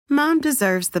Mom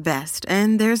deserves the best,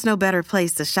 and there's no better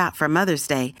place to shop for Mother's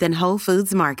Day than Whole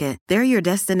Foods Market. They're your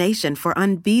destination for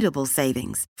unbeatable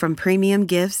savings, from premium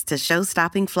gifts to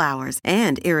show-stopping flowers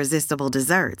and irresistible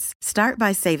desserts. Start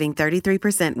by saving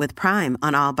 33% with Prime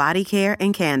on all body care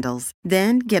and candles.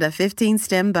 Then get a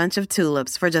 15-stem bunch of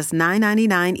tulips for just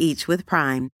 $9.99 each with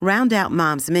Prime. Round out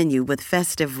Mom's menu with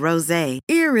festive rosé,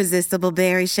 irresistible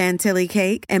berry chantilly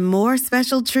cake, and more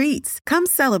special treats. Come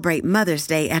celebrate Mother's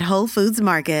Day at Whole Foods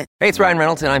Market. Hey, it's Ryan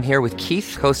Reynolds, and I'm here with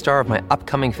Keith, co-star of my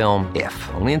upcoming film, If,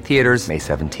 only in theaters May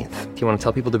 17th. Do you want to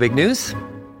tell people the big news?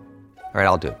 All right,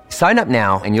 I'll do it. Sign up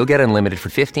now and you'll get unlimited for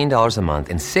 $15 a month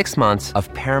and 6 months of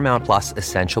Paramount Plus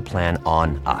Essential Plan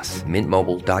on us.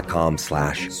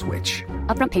 MintMobile.com/switch.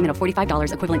 Upfront payment of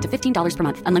 $45 equivalent to $15 per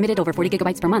month. Unlimited over 40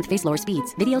 gigabytes per month. Face lower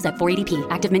speeds. Videos at 480p.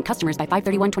 Active Mint customers by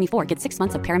 531.24 get 6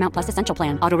 months of Paramount Plus Essential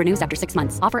Plan. Auto renews after 6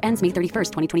 months. Offer ends May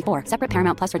 31st, 2024. Separate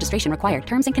Paramount Plus registration required.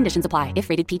 Terms and conditions apply if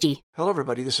rated PG. Hello,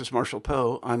 everybody. This is Marshall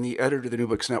Poe. I'm the editor of the New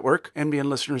Books Network. NBN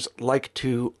listeners like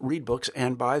to read books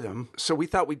and buy them. So we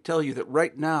thought we'd tell you that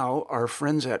right now, our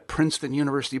friends at Princeton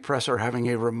University Press are having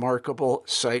a remarkable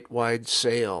site-wide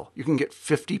sale. You can get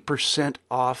 50%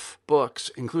 off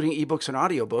books, including ebooks and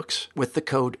audiobooks, with the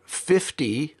code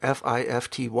 50,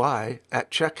 F-I-F-T-Y, at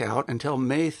checkout until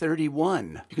May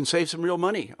 31. You can save some real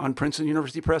money on Princeton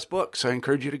University Press books. I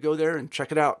encourage you to go there and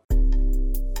check it out.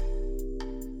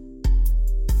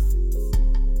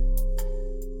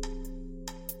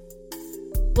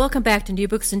 Welcome back to New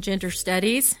Books in Gender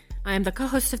Studies. I am the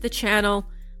co-host of the channel,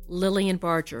 Lillian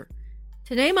Barger.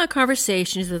 Today my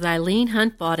conversation is with Eileen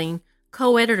Hunt Botting,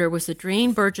 co-editor with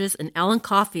Adrienne Burgess and Alan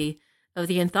Coffey of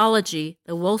the anthology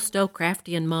The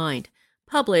Wollstonecraftian Mind,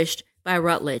 published by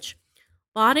Routledge.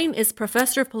 Botting is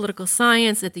professor of political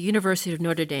science at the University of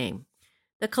Notre Dame.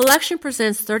 The collection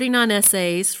presents 39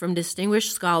 essays from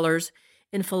distinguished scholars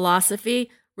in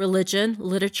philosophy, religion,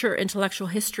 literature, intellectual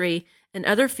history, and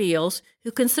other fields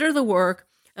who consider the work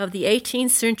of the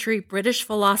 18th century British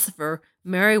philosopher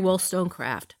Mary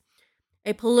Wollstonecraft.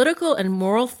 A political and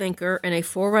moral thinker and a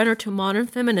forerunner to modern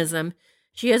feminism,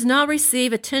 she has not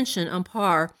received attention on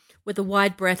par with the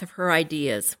wide breadth of her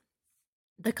ideas.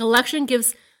 The collection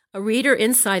gives a reader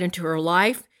insight into her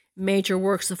life, major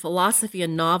works of philosophy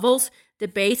and novels,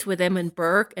 debates with Edmund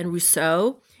Burke and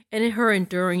Rousseau, and in her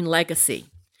enduring legacy.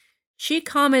 She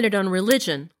commented on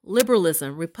religion,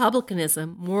 liberalism,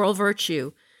 republicanism, moral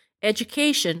virtue,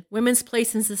 education, women's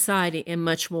place in society, and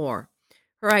much more.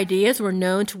 Her ideas were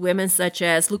known to women such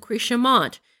as Lucretia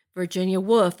Mott, Virginia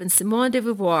Woolf, and Simone de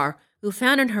Beauvoir, who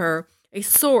found in her a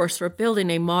source for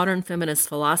building a modern feminist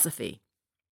philosophy.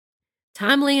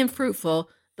 Timely and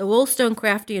fruitful, the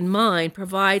Wollstonecraftian Mind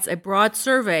provides a broad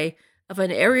survey of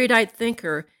an erudite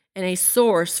thinker and a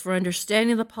source for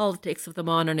understanding the politics of the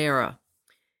modern era.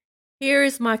 Here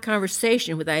is my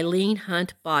conversation with Eileen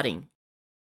Hunt Botting.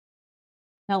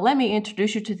 Now, let me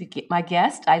introduce you to my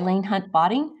guest, Eileen Hunt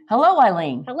Botting. Hello,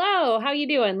 Eileen. Hello. How you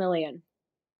doing, Lillian?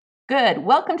 Good.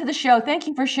 Welcome to the show. Thank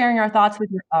you for sharing our thoughts with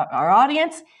our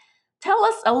audience. Tell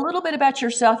us a little bit about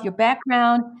yourself, your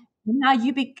background, and how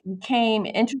you became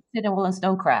interested in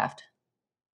Wollstonecraft.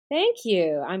 Thank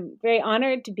you. I'm very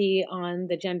honored to be on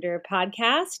the Gender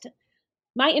podcast.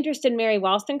 My interest in Mary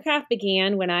Wollstonecraft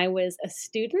began when I was a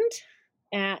student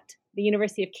at the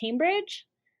University of Cambridge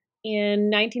in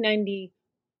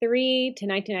 1993 to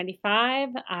 1995.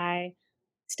 I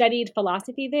studied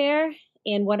philosophy there,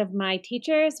 and one of my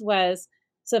teachers was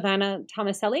Silvana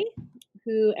Tomaselli,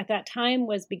 who at that time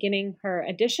was beginning her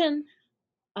edition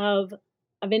of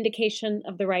A Vindication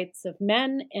of the Rights of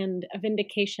Men and A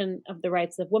Vindication of the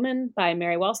Rights of Women by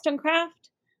Mary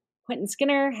Wollstonecraft. Quentin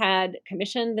Skinner had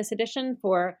commissioned this edition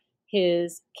for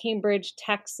his Cambridge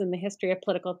Texts in the History of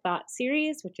Political Thought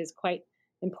series, which is quite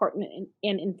important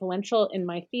and influential in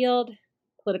my field,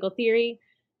 political theory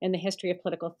and the history of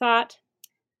political thought.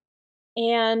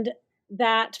 And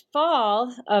that fall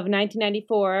of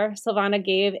 1994, Silvana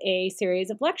gave a series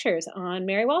of lectures on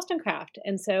Mary Wollstonecraft.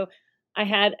 And so I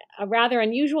had a rather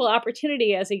unusual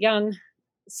opportunity as a young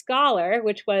scholar,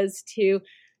 which was to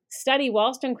study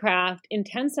Wollstonecraft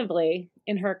intensively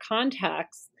in her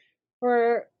context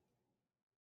for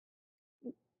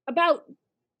about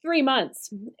 3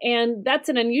 months. And that's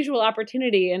an unusual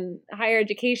opportunity in higher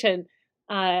education.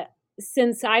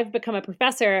 Since I've become a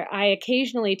professor, I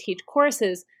occasionally teach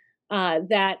courses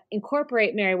that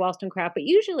incorporate Mary Wollstonecraft, but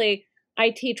usually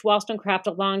I teach Wollstonecraft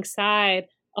alongside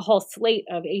a whole slate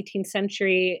of 18th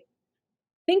century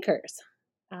thinkers,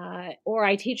 or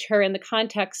I teach her in the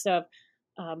context of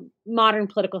modern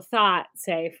political thought,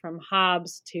 say from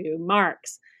Hobbes to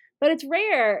Marx. But it's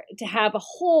rare to have a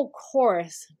whole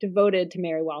course devoted to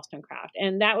Mary Wollstonecraft.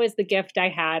 And that was the gift I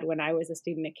had when I was a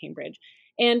student at Cambridge.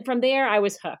 And from there, I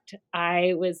was hooked.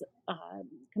 I was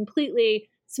completely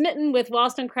smitten with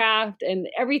Wollstonecraft and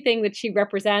everything that she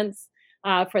represents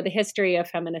for the history of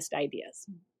feminist ideas.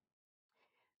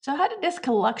 So how did this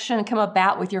collection come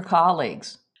about with your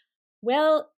colleagues?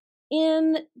 Well,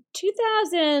 in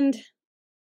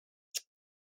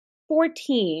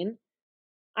 2014,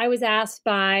 I was asked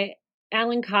by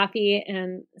Alan Coffey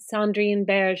and Sandrine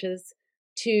Berges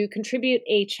to contribute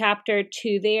a chapter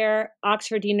to their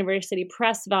Oxford University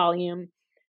Press volume,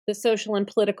 The Social and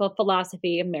Political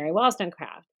Philosophy of Mary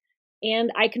Wollstonecraft. And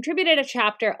I contributed a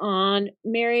chapter on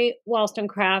Mary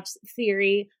Wollstonecraft's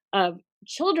theory of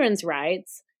children's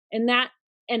rights and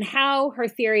how her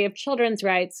theory of children's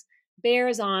rights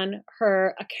bears on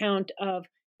her account of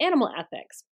animal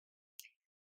ethics.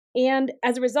 And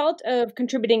as a result of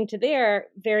contributing to their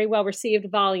very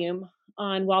well-received volume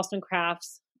on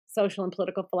Wollstonecraft's social and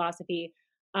political philosophy,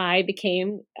 I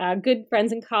became good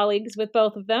friends and colleagues with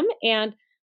both of them. And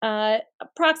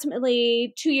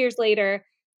approximately 2 years later,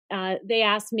 they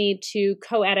asked me to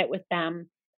co-edit with them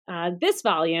this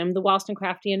volume, The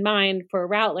Wollstonecraftian Mind, for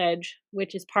Routledge,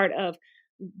 which is part of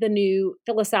the new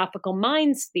Philosophical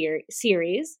Minds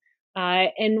series.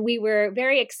 And we were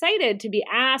very excited to be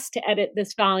asked to edit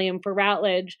this volume for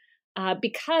Routledge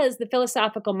because the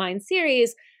Philosophical Mind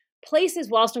series places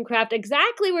Wollstonecraft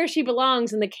exactly where she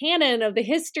belongs in the canon of the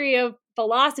history of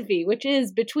philosophy, which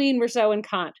is between Rousseau and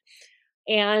Kant.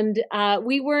 And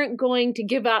we weren't going to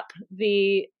give up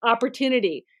the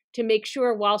opportunity to make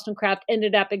sure Wollstonecraft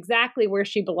ended up exactly where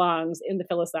she belongs in the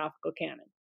philosophical canon.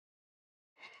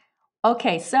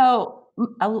 Okay, so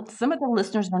some of the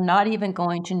listeners are not even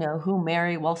going to know who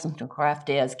Mary Wollstonecraft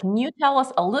is. Can you tell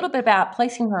us a little bit about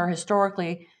placing her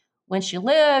historically, when she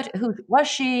lived, who was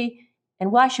she,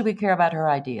 and why should we care about her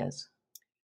ideas?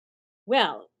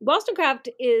 Well, Wollstonecraft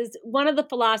is one of the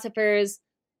philosophers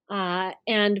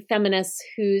and feminists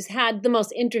who's had the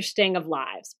most interesting of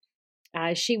lives.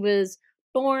 She was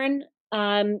born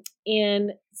in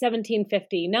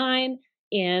 1759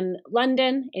 in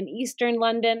London, in Eastern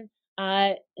London,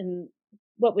 in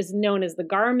what was known as the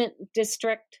Garment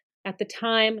District at the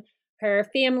time. Her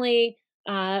family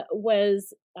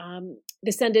was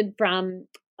descended from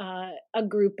a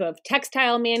group of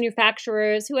textile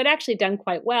manufacturers who had actually done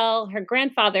quite well. Her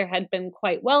grandfather had been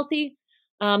quite wealthy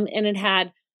and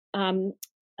had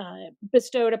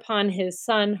bestowed upon his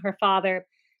son, her father,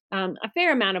 a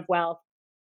fair amount of wealth.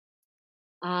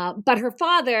 But her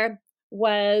father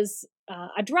was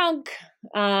a drunk,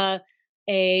 a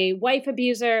wife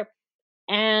abuser,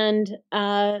 and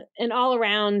an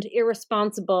all-around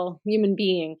irresponsible human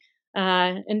being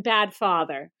and bad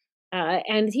father.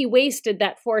 And he wasted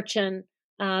that fortune,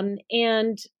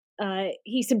 and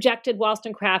he subjected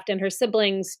Wollstonecraft and her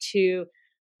siblings to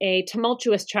a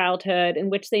tumultuous childhood in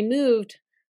which they moved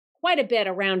quite a bit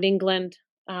around England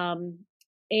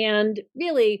and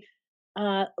really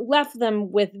left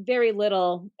them with very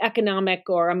little economic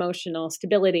or emotional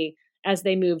stability as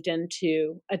they moved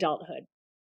into adulthood.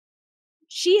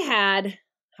 She had,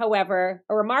 however,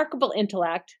 a remarkable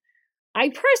intellect. I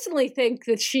personally think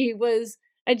that she was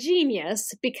a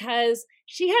genius because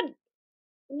she had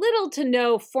little to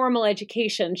no formal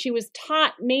education. She was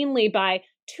taught mainly by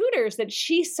tutors that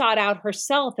she sought out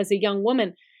herself as a young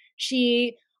woman.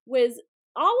 She was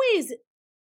always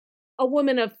a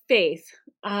woman of faith.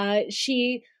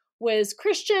 She was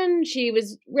Christian. She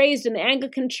was raised in the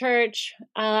Anglican Church.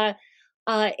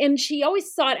 And she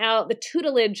always sought out the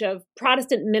tutelage of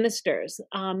Protestant ministers.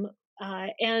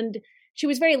 And she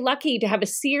was very lucky to have a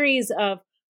series of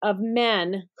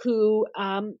men who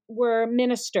were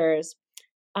ministers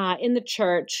in the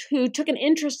church who took an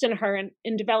interest in her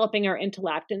in developing her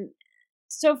intellect. And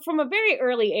so from a very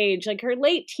early age, like her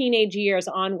late teenage years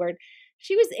onward,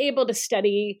 she was able to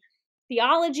study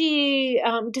theology,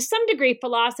 to some degree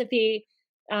philosophy,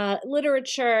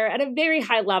 literature at a very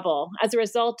high level as a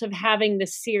result of having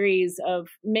this series of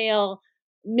male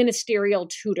ministerial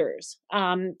tutors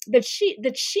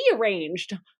that she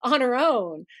arranged on her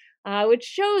own, which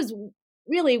shows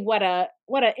really what a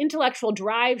intellectual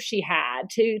drive she had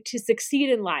to succeed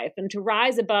in life and to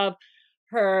rise above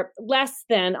her less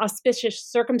than auspicious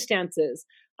circumstances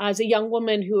as a young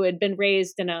woman who had been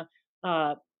raised in an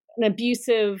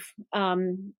abusive,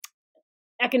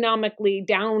 economically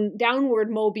downward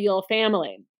mobile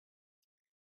family.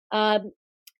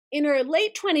 In her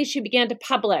late 20s, she began to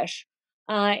publish,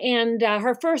 and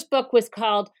her first book was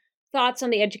called Thoughts on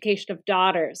the Education of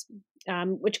Daughters,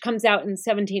 which comes out in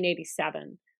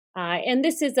 1787. And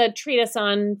this is a treatise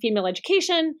on female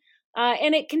education,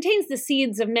 And it contains the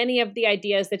seeds of many of the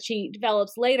ideas that she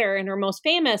develops later in her most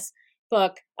famous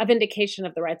book, A Vindication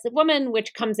of the Rights of Women,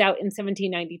 which comes out in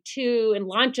 1792 and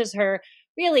launches her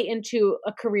really into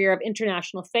a career of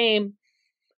international fame.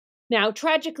 Now,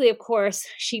 tragically, of course,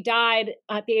 she died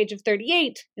at the age of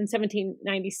 38 in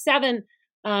 1797,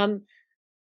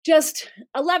 just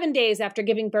 11 days after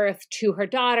giving birth to her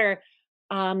daughter,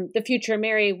 the future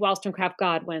Mary Wollstonecraft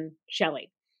Godwin Shelley,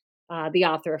 the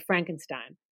author of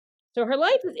Frankenstein. So her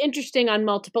life is interesting on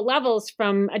multiple levels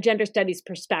from a gender studies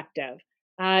perspective.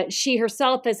 She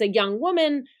herself, as a young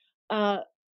woman,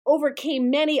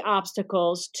 overcame many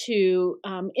obstacles to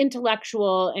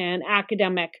intellectual and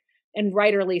academic and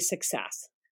writerly success.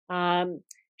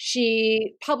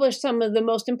 She published some of the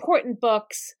most important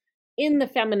books in the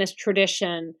feminist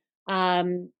tradition,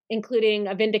 including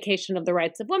A Vindication of the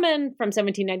Rights of Women from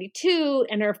 1792,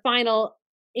 and her final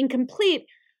incomplete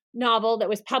novel that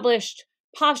was published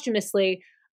posthumously,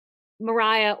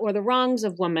 Maria or the Wrongs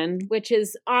of Woman, which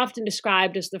is often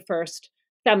described as the first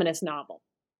feminist novel.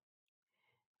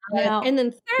 And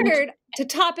then third, to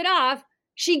top it off,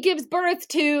 she gives birth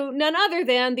to none other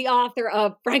than the author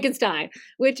of Frankenstein,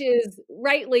 which is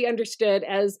rightly understood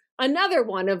as another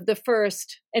one of the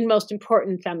first and most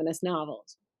important feminist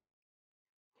novels.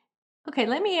 Okay,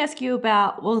 let me ask you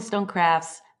about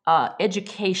Wollstonecraft's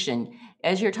education.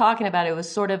 As you're talking about, it was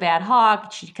sort of ad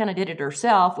hoc. She kind of did it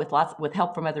herself with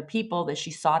help from other people that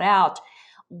she sought out.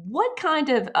 What kind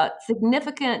of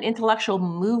significant intellectual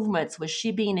movements was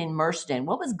she being immersed in?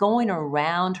 What was going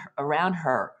around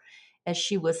her as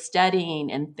she was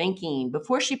studying and thinking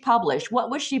before she published? What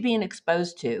was she being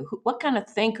exposed to? What kind of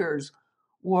thinkers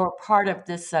were part of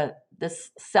this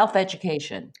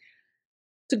self-education?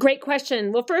 It's a great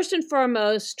question. Well, first and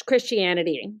foremost,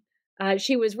 Christianity.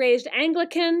 She was raised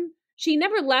Anglican. She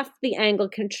never left the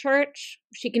Anglican Church.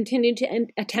 She continued to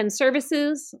attend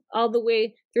services all the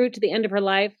way through to the end of her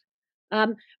life.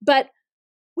 But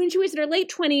when she was in her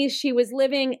late 20s, she was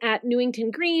living at Newington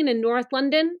Green in North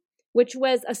London, which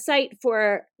was a site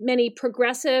for many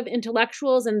progressive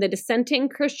intellectuals in the dissenting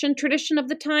Christian tradition of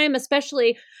the time,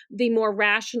 especially the more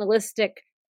rationalistic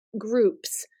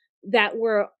groups that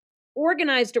were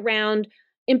organized around,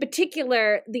 in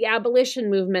particular, the abolition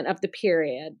movement of the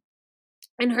period.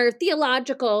 And her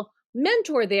theological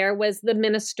mentor there was the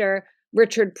minister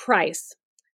Richard Price,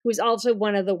 who was also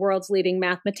one of the world's leading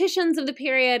mathematicians of the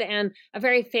period and a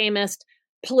very famous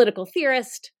political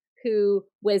theorist who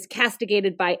was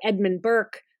castigated by Edmund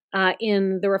Burke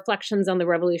in the Reflections on the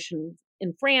Revolution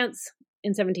in France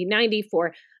in 1790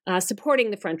 for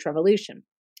supporting the French Revolution.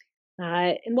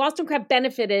 And Wollstonecraft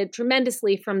benefited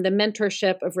tremendously from the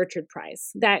mentorship of Richard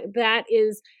Price. That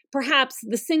is perhaps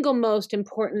the single most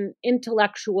important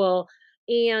intellectual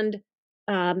and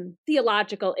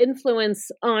theological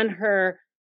influence on her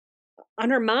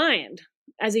mind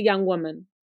as a young woman.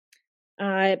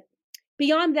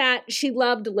 Beyond that, she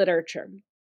loved literature.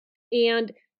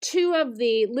 And two of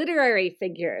the literary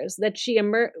figures that she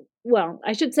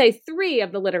three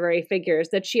of the literary figures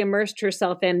that she immersed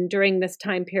herself in during this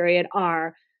time period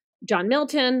are John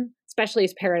Milton, especially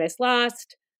his Paradise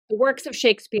Lost, the works of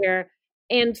Shakespeare,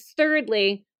 and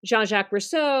thirdly, Jean-Jacques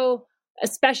Rousseau,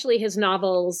 especially his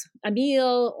novels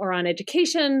Emile or On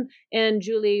Education and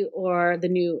Julie or The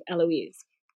New Eloise.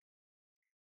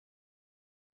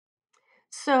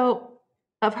 So,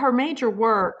 of her major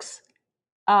works,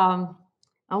 I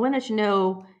wanted to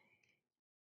know,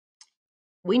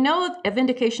 we know A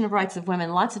Vindication of Rights of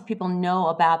Women. Lots of people know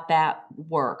about that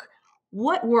work.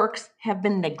 What works have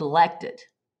been neglected?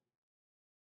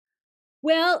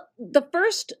 Well, the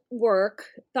first work,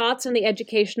 Thoughts on the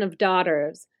Education of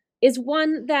Daughters, is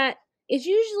one that is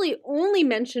usually only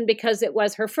mentioned because it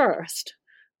was her first.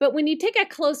 But when you take a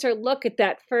closer look at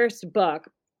that first book,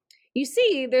 you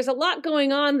see there's a lot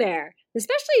going on there,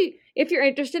 especially if you're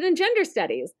interested in gender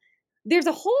studies. There's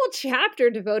a whole chapter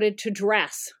devoted to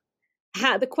dress,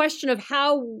 the question of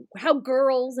how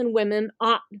girls and women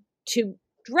ought to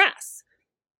dress.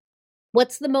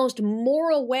 What's the most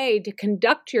moral way to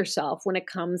conduct yourself when it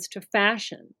comes to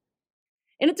fashion?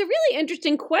 And it's a really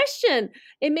interesting question.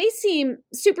 It may seem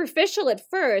superficial at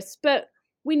first, but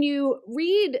when you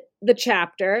read the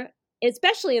chapter,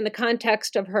 especially in the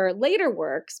context of her later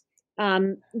works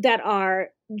that are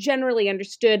generally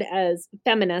understood as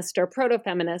feminist or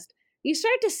proto-feminist, you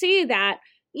start to see that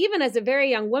even as a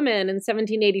very young woman in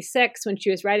 1786, when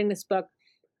she was writing this book,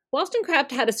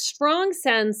 Wollstonecraft had a strong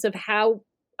sense of how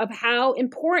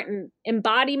important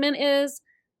embodiment is,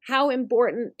 how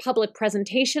important public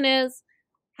presentation is,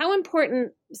 how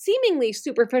important seemingly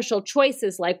superficial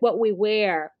choices like what we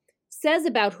wear, says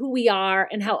about who we are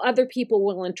and how other people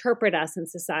will interpret us in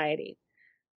society.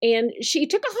 And she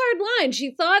took a hard line.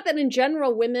 She thought that in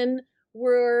general, women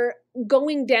were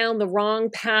going down the wrong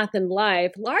path in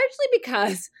life, largely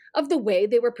because of the way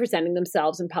they were presenting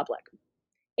themselves in public.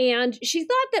 And she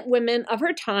thought that women of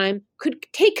her time could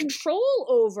take control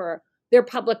over their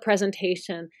public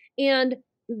presentation and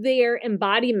their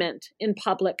embodiment in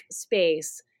public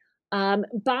space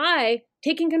by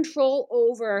taking control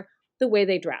over the way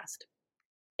they dressed.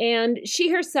 And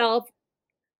she herself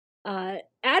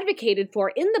advocated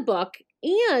for in the book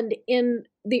and in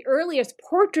the earliest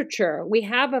portraiture we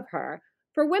have of her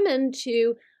for women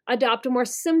to adopt a more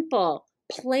simple,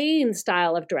 plain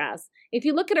style of dress. If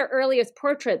you look at her earliest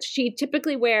portraits, she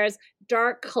typically wears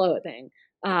dark clothing,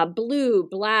 blue,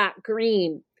 black,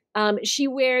 green. She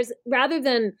wears, rather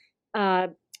than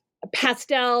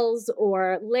pastels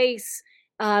or lace,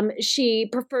 she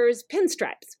prefers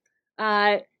pinstripes.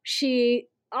 She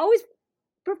always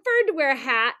preferred to wear a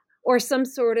hat or some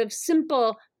sort of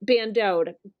simple bandeau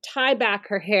to tie back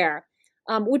her hair,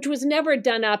 which was never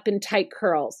done up in tight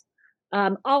curls,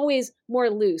 always more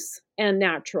loose and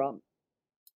natural.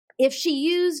 If she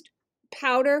used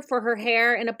powder for her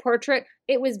hair in a portrait,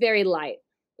 it was very light.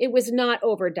 It was not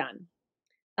overdone.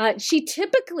 She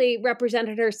typically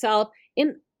represented herself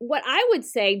in what I would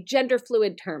say gender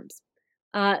fluid terms.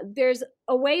 There's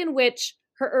a way in which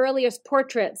her earliest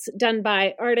portraits done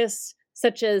by artists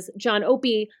such as John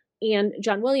Opie and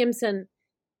John Williamson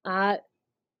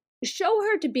show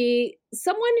her to be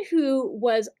someone who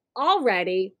was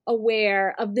already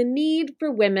aware of the need for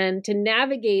women to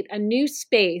navigate a new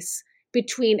space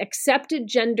between accepted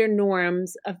gender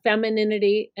norms of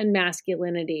femininity and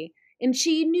masculinity. And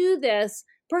she knew this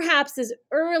perhaps as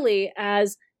early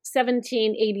as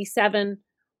 1787,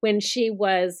 when she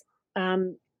was, I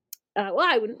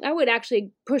would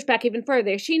actually push back even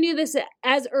further. She knew this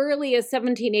as early as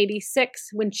 1786,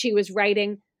 when she was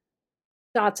writing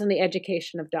Thoughts on the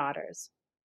Education of Daughters.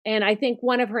 And I think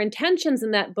one of her intentions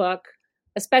in that book,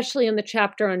 especially in the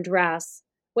chapter on dress,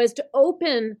 was to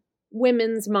open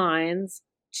women's minds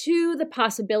to the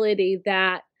possibility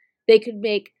that they could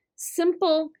make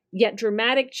simple yet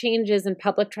dramatic changes in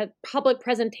public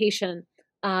presentation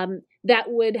that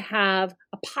would have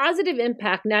a positive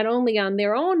impact not only on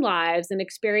their own lives and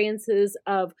experiences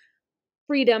of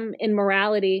freedom and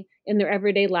morality in their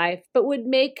everyday life, but would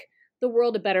make the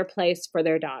world a better place for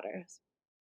their daughters.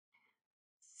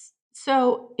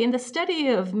 So in the study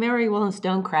of Mary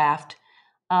Wollstonecraft,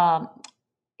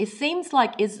 it seems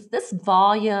like, is this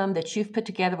volume that you've put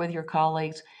together with your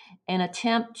colleagues an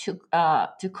attempt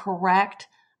to correct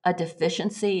a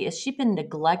deficiency? Has she been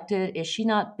neglected? Is she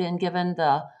not been given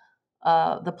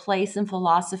the place in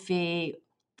philosophy?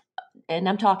 And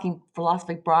I'm talking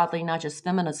philosophy broadly, not just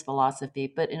feminist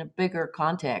philosophy, but in a bigger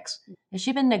context. Has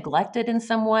she been neglected in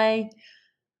some way?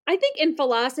 I think in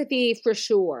philosophy, for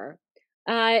sure.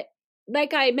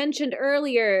 Like I mentioned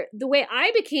earlier, the way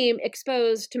I became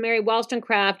exposed to Mary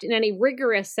Wollstonecraft in any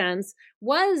rigorous sense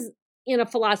was in a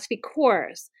philosophy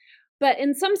course. But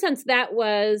in some sense, that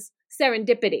was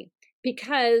serendipity,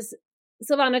 because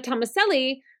Silvana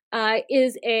Tomaselli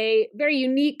is a very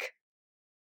unique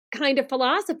kind of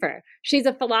philosopher. She's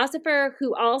a philosopher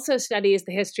who also studies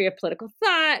the history of political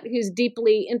thought, who's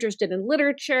deeply interested in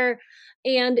literature,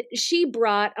 and she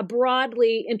brought a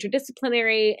broadly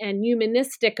interdisciplinary and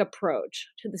humanistic approach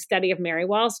to the study of Mary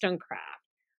Wollstonecraft.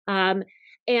 And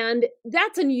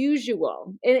that's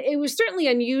unusual. It was certainly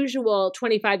unusual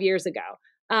 25 years ago.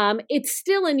 It's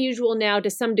still unusual now to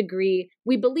some degree.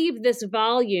 We believe this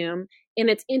volume, in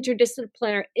its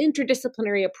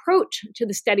interdisciplinary approach to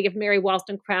the study of Mary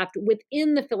Wollstonecraft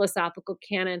within the philosophical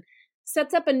canon,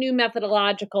 sets up a new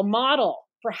methodological model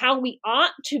for how we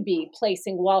ought to be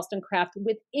placing Wollstonecraft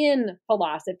within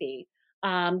philosophy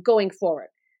going forward.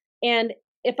 And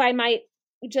if I might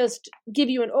just give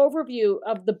you an overview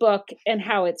of the book and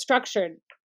how it's structured,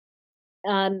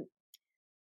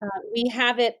 we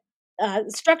have it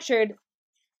structured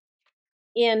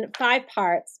in 5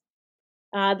 parts.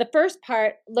 The first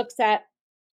part looks at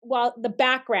the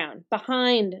background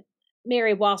behind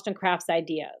Mary Wollstonecraft's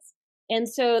ideas. And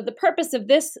so the purpose of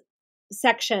this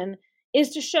section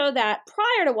is to show that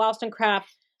prior to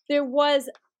Wollstonecraft, there was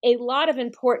a lot of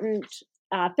important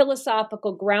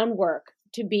philosophical groundwork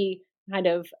to be kind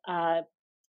of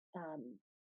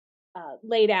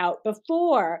laid out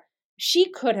before she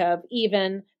could have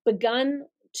even begun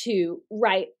to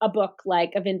write a book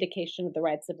like A Vindication of the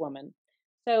Rights of Women.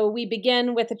 So we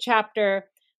begin with a chapter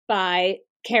by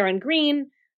Karen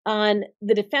Green on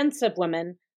the defense of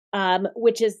women,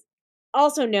 which is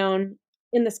also known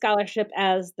in the scholarship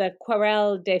as the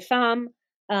Querelle des Femmes,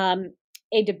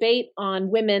 a debate on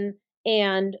women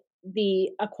and the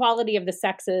equality of the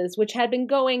sexes, which had been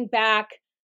going back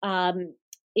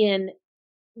in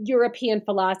European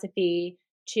philosophy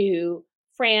to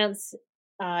France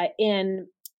in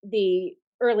the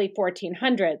early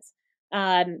 1400s,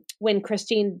 when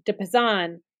Christine de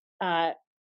Pizan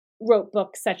wrote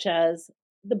books such as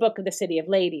The Book of the City of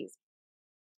Ladies.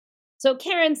 So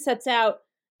Karen sets out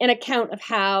an account of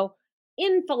how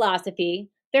in philosophy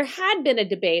there had been a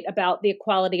debate about the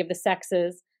equality of the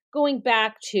sexes going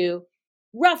back to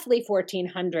roughly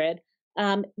 1400.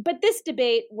 But this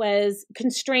debate was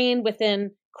constrained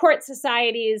within court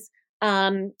societies,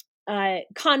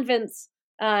 convents,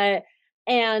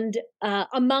 and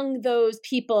among those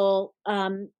people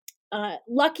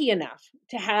lucky enough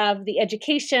to have the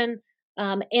education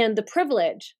and the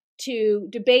privilege to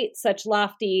debate such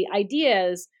lofty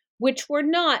ideas, which were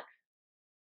not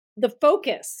the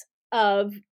focus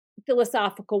of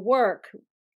philosophical work.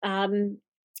 And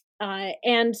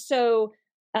so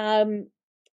there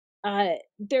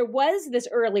was this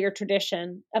earlier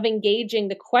tradition of engaging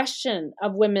the question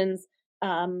of women's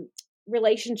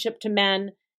relationship to men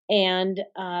and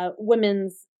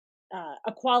women's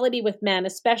equality with men,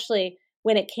 especially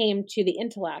when it came to the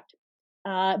intellect.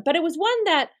 But it was one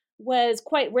that was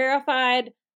quite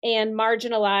rarefied and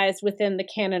marginalized within the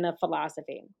canon of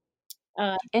philosophy.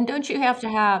 And don't you have to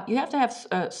have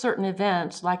certain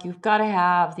events, like you've got to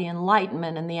have the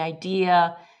Enlightenment and the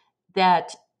idea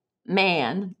that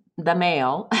man, the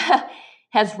male,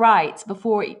 has rights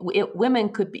before women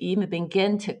could even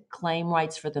begin to claim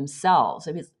rights for themselves.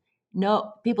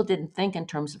 People didn't think in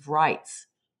terms of rights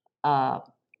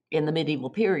in the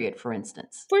medieval period, for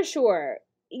instance. For sure.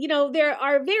 There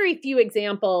are very few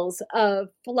examples of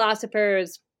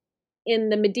philosophers in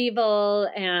the medieval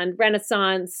and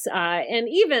Renaissance, and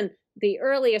even the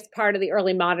earliest part of the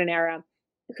early modern era,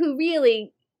 who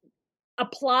really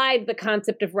applied the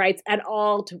concept of rights at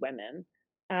all to women.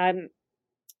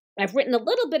 I've written a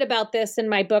little bit about this in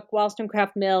my book,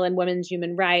 Wollstonecraft Mill and Women's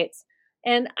Human Rights.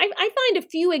 And I find a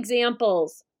few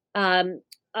examples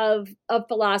of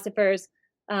philosophers.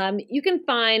 You can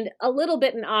find a little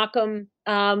bit in Occam,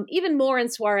 even more in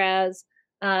Suarez,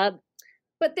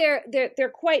 but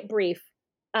they're quite brief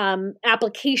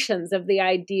applications of the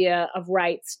idea of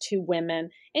rights to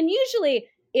women. And usually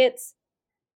it's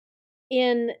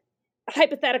in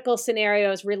hypothetical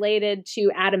scenarios related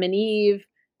to Adam and Eve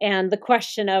and the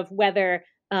question of whether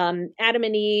Adam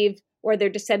and Eve or their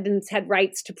descendants had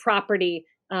rights to property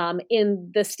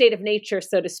in the state of nature,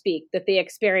 so to speak, that they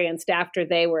experienced after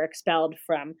they were expelled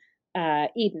from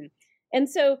Eden. And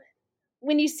so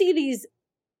when you see these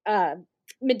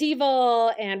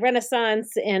medieval and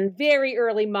Renaissance and very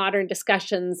early modern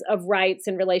discussions of rights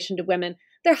in relation to women,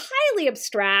 they're highly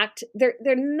abstract.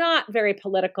 They're not very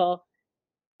political,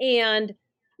 and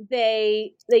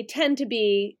they tend to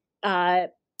be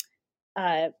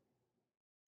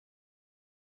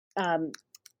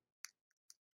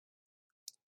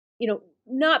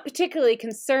not particularly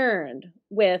concerned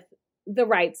with the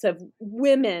rights of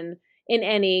women in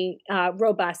any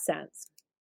robust sense.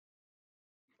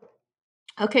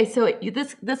 Okay, so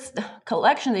this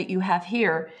collection that you have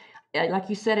here, like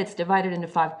you said, it's divided into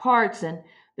 5 parts, and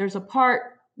there's a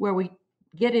part where we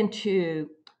get into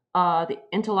the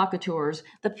interlocutors,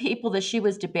 the people that she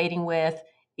was debating with,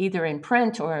 either in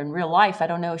print or in real life. I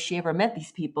don't know if she ever met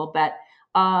these people, but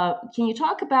can you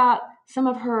talk about some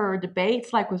of her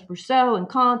debates, like with Rousseau and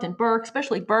Kant and Burke,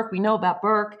 especially Burke? We know about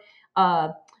Burke.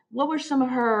 What were some of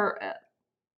her,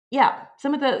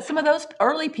 some of those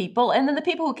early people, and then the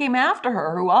people who came after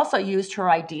her, who also used her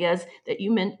ideas that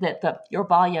you meant your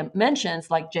volume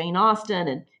mentions, like Jane Austen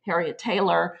and Harriet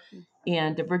Taylor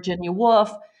and Virginia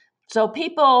Woolf. So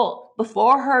people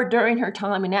before her, during her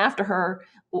time, and after her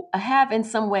have in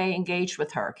some way engaged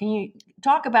with her. Can you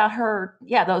talk about her,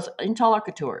 those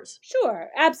interlocutors? Sure,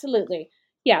 absolutely.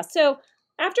 Yeah, so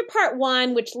after part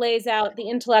 1, which lays out the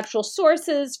intellectual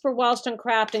sources for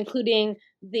Wollstonecraft, including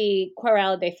the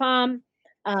Querelle des Femmes,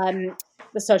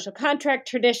 the social contract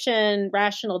tradition,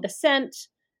 rational dissent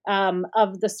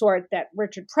of the sort that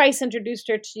Richard Price introduced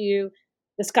her to,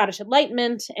 the Scottish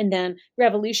Enlightenment, and then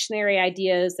revolutionary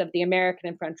ideas of the American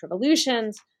and French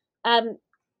revolutions.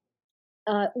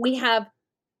 We have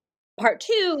part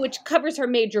 2, which covers her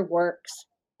major works,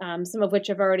 some of which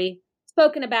I've already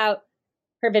spoken about: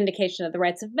 her vindication of the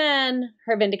rights of men,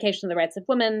 her vindication of the rights of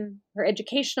women, her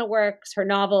educational works, her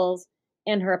novels,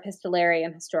 and her epistolary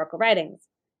and historical writings.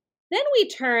 Then we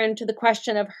turn to the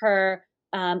question of her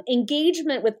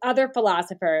engagement with other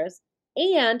philosophers,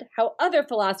 and how other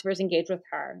philosophers engage with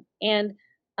her. And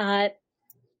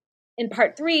in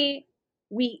part 3,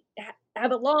 we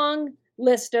have a long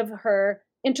list of her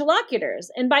interlocutors.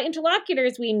 And by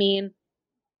interlocutors, we mean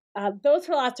those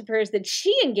philosophers that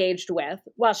she engaged with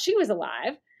while she was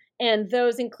alive. And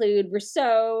those include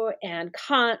Rousseau and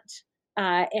Kant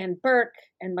and Burke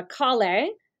and Macaulay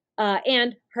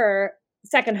and her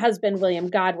second husband, William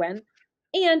Godwin.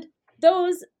 And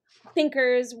those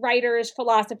thinkers, writers,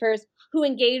 philosophers who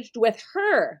engaged with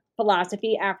her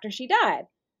philosophy after she died.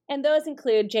 And those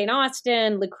include Jane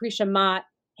Austen, Lucretia Mott,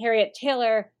 Harriet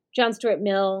Taylor, John Stuart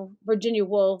Mill, Virginia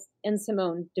Woolf, and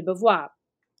Simone de Beauvoir.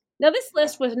 Now, this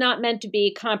list was not meant to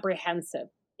be comprehensive.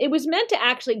 It was meant to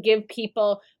actually give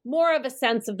people more of a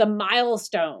sense of the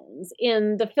milestones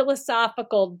in the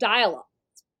philosophical dialogues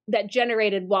that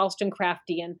generated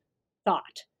Wollstonecraftian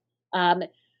thought.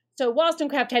 So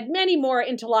Wollstonecraft had many more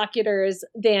interlocutors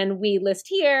than we list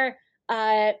here,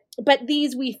 but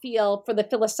these we feel for the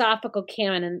philosophical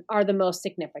canon are the most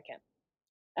significant.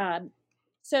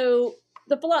 So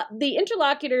the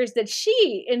interlocutors that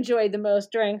she enjoyed the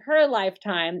most during her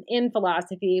lifetime in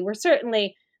philosophy were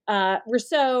certainly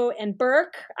Rousseau and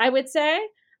Burke, I would say.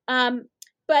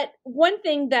 But one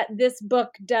thing that this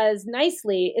book does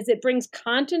nicely is it brings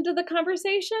Kant into the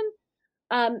conversation.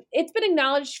 It's been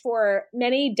acknowledged for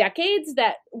many decades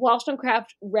that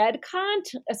Wollstonecraft read Kant,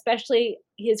 especially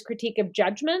his critique of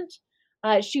judgment.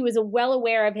 She was well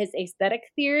aware of his aesthetic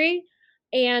theory,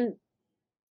 and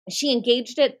she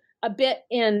engaged it a bit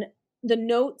in the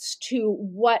notes to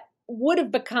what would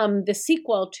have become the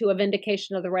sequel to A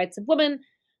Vindication of the Rights of Women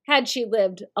had she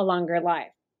lived a longer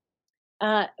life.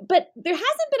 But there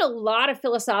hasn't been a lot of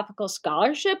philosophical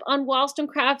scholarship on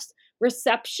Wollstonecraft's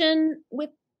reception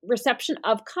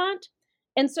of Kant.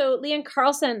 And so Leon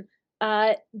Carlson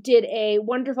did a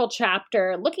wonderful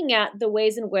chapter looking at the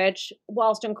ways in which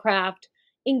Wollstonecraft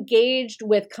engaged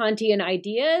with Kantian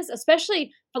ideas,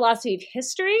 especially philosophy of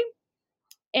history.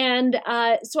 And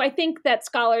so I think that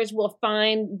scholars will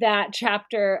find that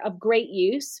chapter of great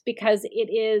use because it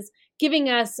is giving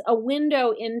us a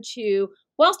window into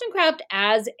Wollstonecraft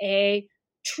as a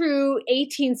true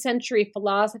 18th century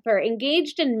philosopher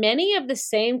engaged in many of the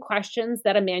same questions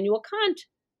that Immanuel Kant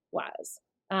was,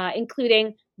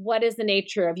 including what is the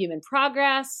nature of human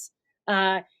progress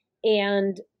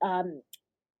and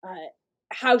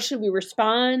how should we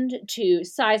respond to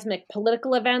seismic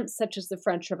political events such as the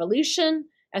French Revolution,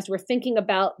 as we're thinking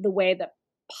about the way that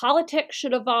politics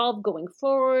should evolve going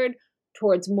forward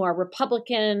towards more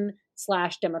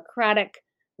Republican/democratic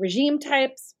regime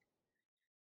types.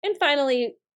 And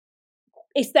finally,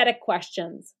 aesthetic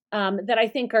questions that I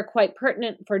think are quite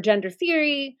pertinent for gender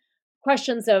theory,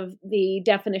 questions of the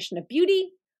definition of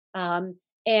beauty,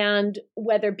 and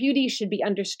whether beauty should be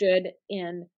understood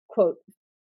in, quote,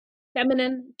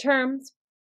 feminine terms,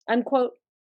 unquote.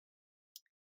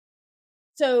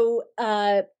 So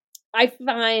I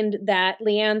find that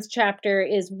Leanne's chapter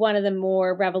is one of the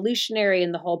more revolutionary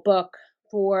in the whole book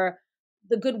for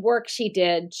the good work she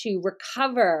did to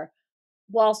recover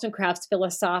Wollstonecraft's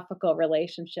philosophical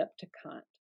relationship to Kant.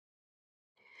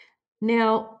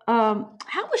 Now,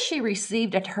 how was she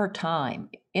received at her time?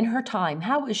 In her time,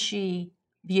 how was she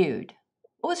viewed?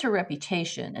 What was her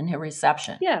reputation and her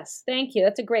reception? Yes, thank you.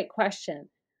 That's a great question.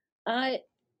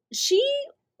 She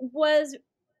was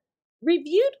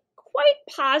reviewed quite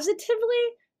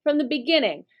positively from the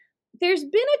beginning. There's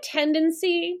been a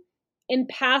tendency in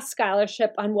past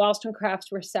scholarship on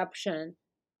Wollstonecraft's reception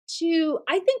to,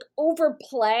 I think,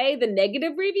 overplay the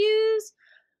negative reviews.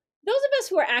 Those of us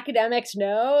who are academics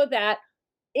know that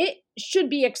it should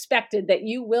be expected that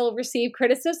you will receive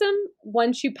criticism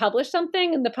once you publish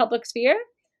something in the public sphere.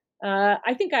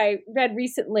 I think I read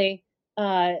recently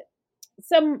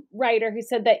some writer who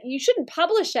said that you shouldn't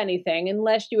publish anything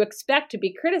unless you expect to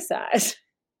be criticized.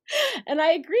 And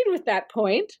I agreed with that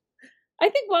point. I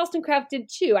think Wollstonecraft did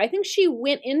too. I think she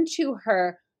went into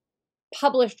her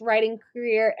published writing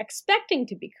career expecting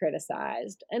to be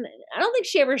criticized. And I don't think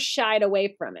she ever shied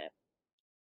away from it.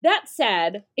 That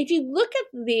said, if you look at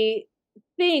the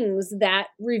things that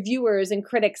reviewers and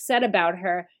critics said about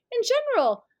her, in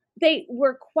general, they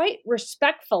were quite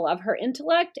respectful of her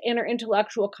intellect and her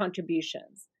intellectual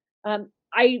contributions.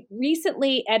 I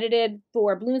recently edited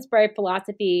for Bloomsbury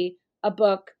Philosophy a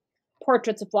book,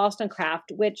 Portraits of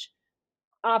Wollstonecraft, which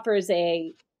offers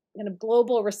a kind of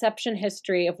global reception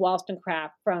history of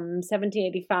Wollstonecraft from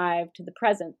 1785 to the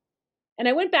present. And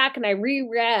I went back and I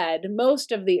reread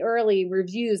most of the early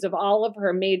reviews of all of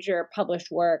her major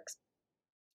published works.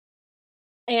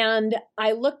 And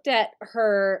I looked at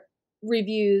her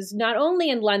reviews not only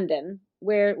in London,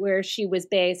 where she was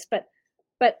based, but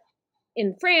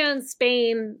in France,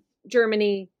 Spain,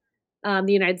 Germany, the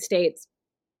United States,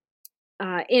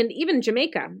 and even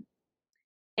Jamaica.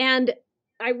 And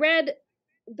I read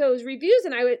those reviews,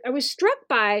 and I was struck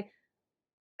by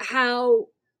how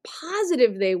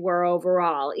positive they were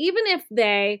overall, even if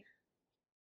they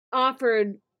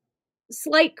offered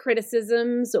slight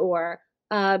criticisms or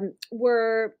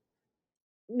were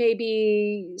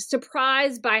maybe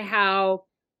surprised by how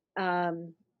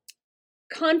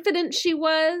confident she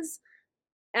was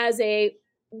as a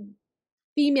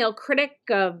female critic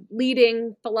of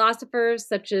leading philosophers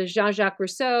such as Jean-Jacques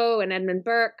Rousseau and Edmund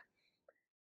Burke.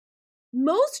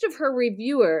 Most of her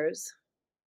reviewers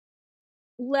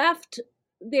left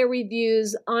their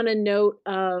reviews on a note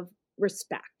of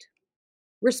respect.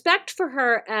 Respect for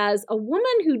her as a woman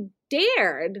who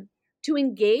dared to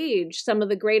engage some of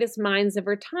the greatest minds of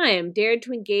her time, dared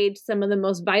to engage some of the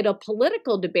most vital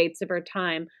political debates of her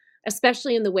time,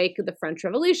 especially in the wake of the French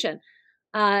Revolution.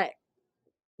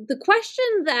 The question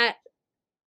that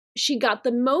she got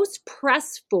the most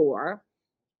press for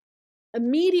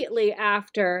immediately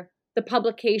after the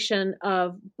publication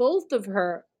of both of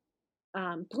her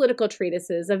political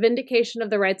treatises, A Vindication of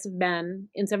the Rights of Men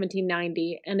in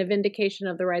 1790 and A Vindication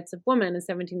of the Rights of Women in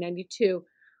 1792,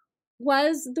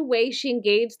 was the way she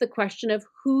engaged the question of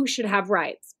who should have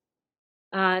rights.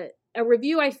 A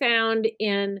review I found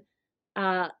in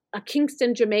a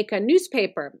Kingston, Jamaica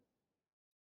newspaper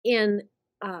in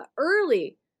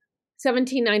early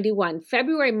 1791,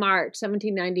 February, March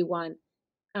 1791,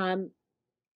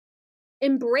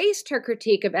 embraced her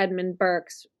critique of Edmund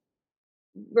Burke's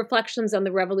Reflections on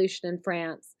the Revolution in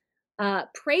France,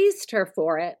 praised her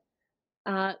for it,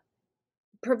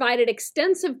 provided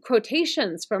extensive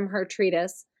quotations from her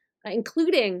treatise,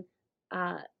 including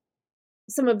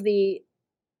some of the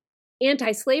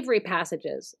anti-slavery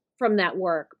passages from that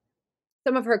work,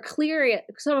 some of her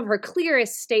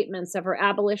clearest statements of her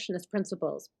abolitionist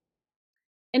principles,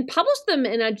 and published them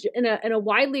in a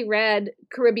widely read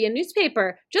Caribbean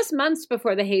newspaper just months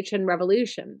before the Haitian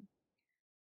Revolution.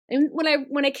 And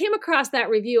when I came across that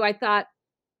review, I thought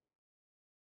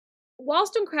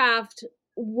Wollstonecraft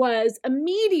was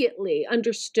immediately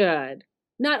understood,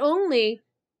 not only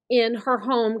in her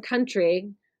home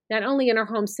country, not only in her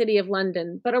home city of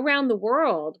London, but around the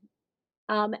world,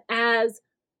 as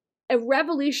a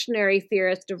revolutionary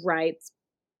theorist of rights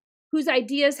whose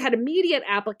ideas had immediate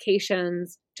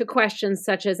applications to questions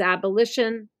such as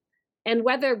abolition and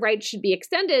whether rights should be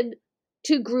extended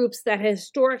to groups that had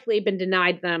historically been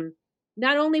denied them,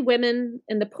 not only women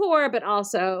and the poor, but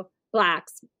also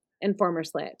Blacks and former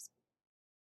slaves.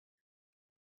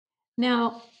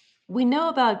 Now, we know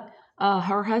about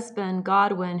her husband,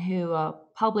 Godwin, who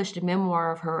published a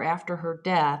memoir of her after her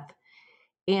death.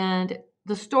 And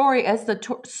the story, as the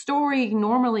story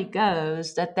normally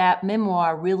goes, that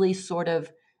memoir really sort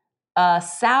of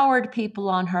soured people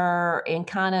on her and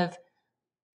kind of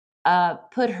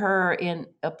put her in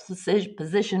a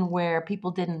position where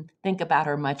people didn't think about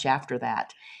her much after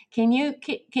that. Can you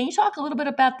talk a little bit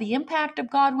about the impact of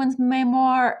Godwin's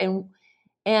memoir,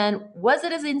 and was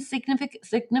it as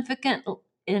significant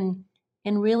in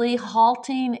really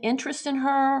halting interest in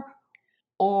her,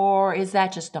 or is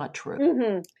that just not true?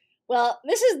 Mm-hmm. Well,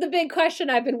 this is the big question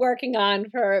I've been working on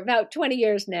for about 20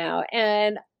 years now,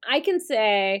 and I can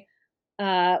say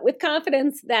with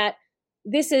confidence that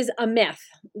this is a myth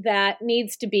that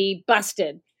needs to be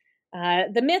busted.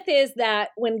 The myth is that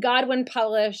when Godwin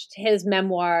published his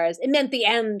memoirs, it meant the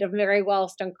end of Mary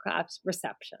Wollstonecraft's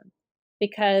reception,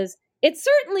 because it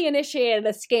certainly initiated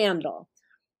a scandal,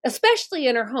 especially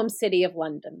in her home city of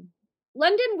London.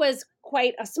 London was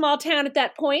quite a small town at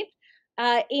that point,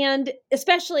 and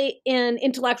especially in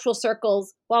intellectual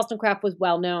circles, Wollstonecraft was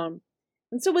well known.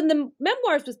 And so when the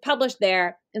memoirs was published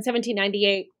there in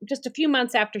 1798, just a few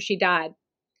months after she died,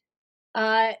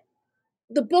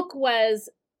 the book was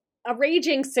a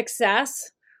raging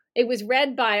success. It was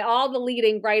read by all the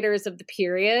leading writers of the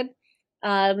period.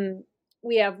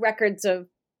 We have records of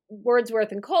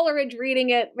Wordsworth and Coleridge reading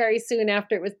it very soon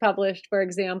after it was published, for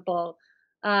example.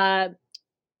 And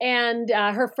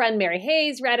her friend Mary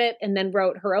Hayes read it and then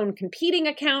wrote her own competing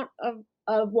account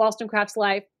of Wollstonecraft's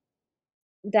life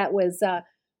that was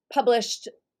published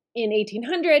in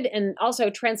 1800 and also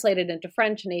translated into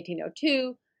French in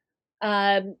 1802.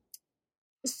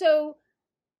 So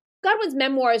Godwin's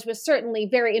memoirs was certainly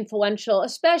very influential,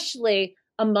 especially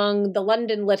among the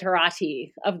London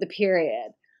literati of the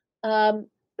period.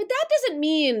 But that doesn't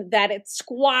mean that it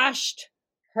squashed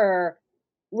her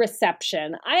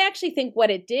reception. I actually think what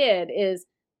it did is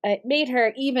it made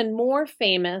her even more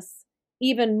famous,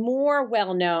 even more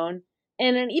well-known,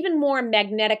 and an even more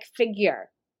magnetic figure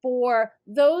for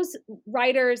those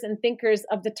writers and thinkers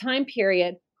of the time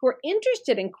period who are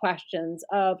interested in questions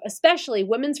of especially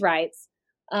women's rights,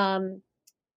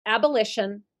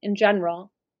 abolition in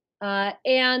general,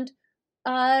 and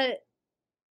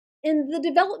in the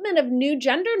development of new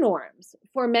gender norms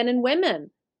for men and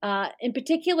women, in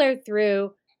particular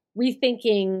through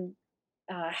rethinking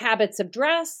habits of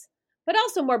dress, but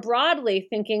also more broadly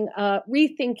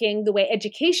rethinking the way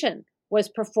education was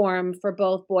performed for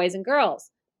both boys and girls.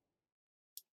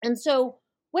 And so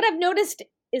what I've noticed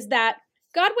is that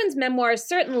Godwin's memoirs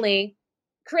certainly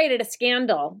created a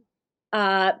scandal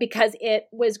because it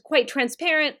was quite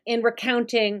transparent in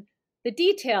recounting the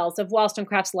details of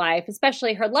Wollstonecraft's life,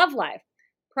 especially her love life,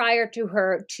 prior to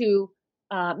her two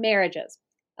marriages.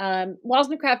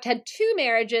 Wollstonecraft had two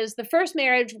marriages. The first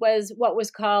marriage was what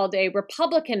was called a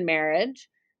Republican marriage.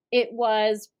 It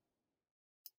was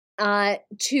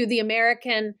to the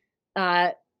American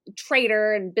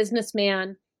trader and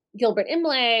businessman Gilbert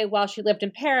Imlay while she lived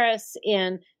in Paris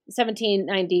in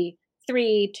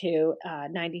 1793 to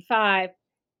 95.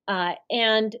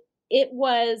 And it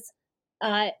was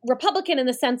Republican in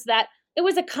the sense that it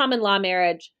was a common law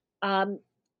marriage.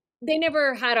 They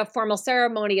never had a formal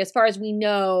ceremony as far as we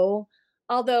know,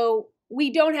 although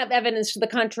we don't have evidence to the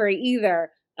contrary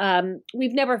either.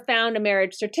 We've never found a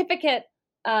marriage certificate.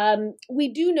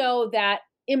 We do know that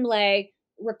Imlay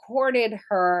recorded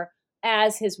her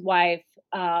as his wife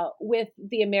with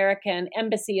the American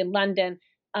embassy in London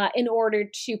in order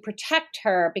to protect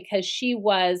her because she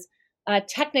was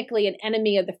technically an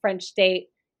enemy of the French state,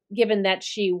 given that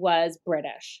she was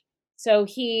British. So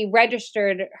he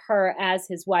registered her as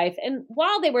his wife. And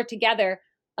while they were together,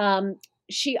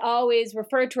 she always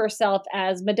referred to herself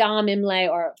as Madame Imlay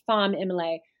or Femme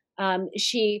Imlay.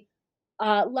 She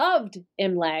loved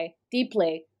Imlay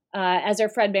deeply. As her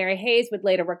friend Mary Hayes would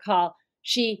later recall,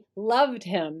 she loved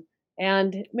him.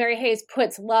 And Mary Hayes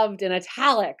puts loved in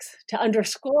italics to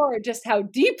underscore just how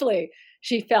deeply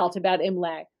she felt about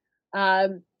Imlay.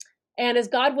 And as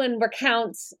Godwin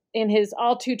recounts in his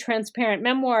all too transparent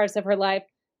memoirs of her life,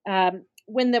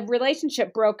 when the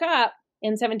relationship broke up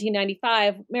in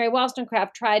 1795, Mary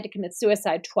Wollstonecraft tried to commit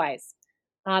suicide twice,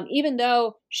 even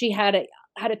though she had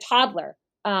a toddler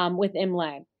with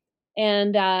Imlay.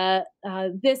 And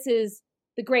this is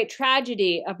the great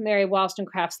tragedy of Mary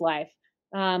Wollstonecraft's life,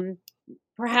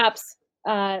 perhaps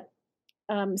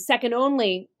second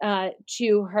only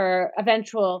to her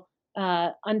eventual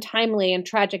untimely and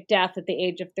tragic death at the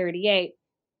age of 38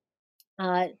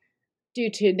 due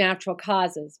to natural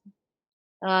causes.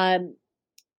 The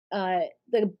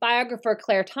biographer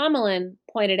Claire Tomalin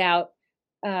pointed out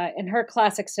in her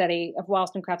classic study of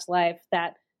Wollstonecraft's life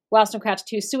that Wollstonecraft's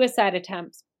two suicide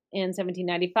attempts in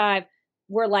 1795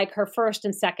 were like her first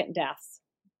and second deaths.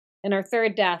 And her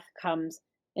third death comes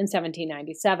in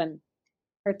 1797,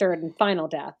 her third and final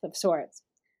death of sorts.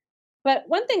 But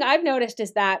one thing I've noticed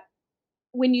is that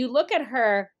when you look at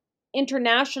her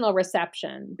international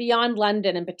reception, beyond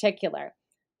London in particular,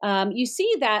 you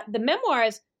see that the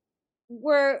memoirs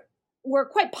were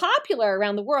quite popular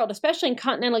around the world, especially in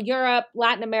continental Europe,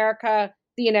 Latin America,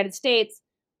 the United States.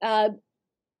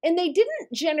 And they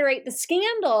didn't generate the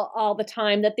scandal all the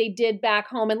time that they did back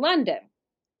home in London.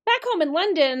 Back home in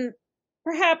London,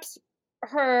 perhaps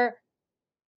her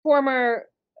former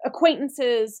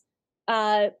acquaintances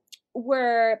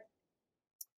were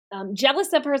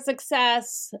jealous of her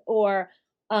success or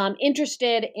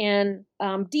interested in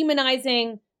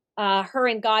demonizing her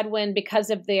and Godwin because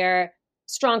of their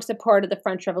strong support of the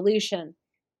French Revolution.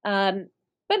 But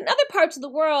in other parts of the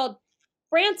world,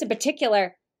 France in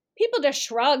particular, people just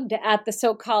shrugged at the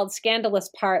so-called scandalous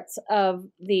parts of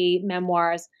the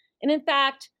memoirs. And in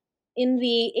fact, in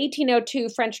the 1802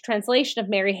 French translation of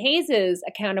Mary Hayes's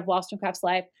account of Wollstonecraft's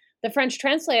life, the French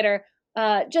translator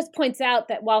just points out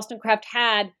that Wollstonecraft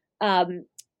had,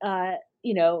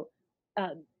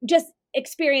 just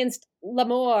experienced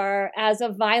l'amour as a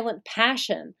violent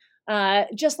passion,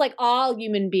 just like all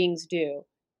human beings do.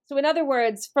 So in other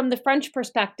words, from the French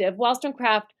perspective,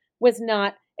 Wollstonecraft was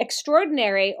not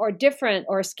extraordinary or different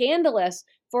or scandalous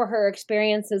for her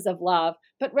experiences of love,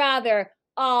 but rather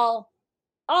all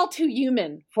too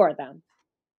human for them.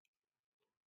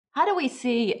 How do we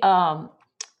see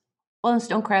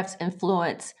Wollstonecraft's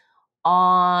influence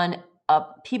on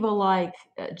people like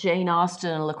Jane Austen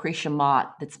and Lucretia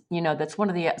Mott? That's one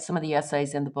of some of the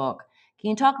essays in the book. Can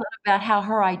you talk a little about how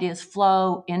her ideas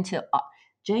flow into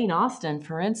Jane Austen,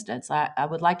 for instance? I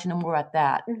would like to know more about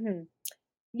that. Mm-hmm.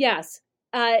 Yes.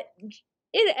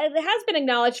 It has been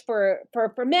acknowledged for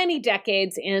many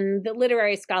decades in the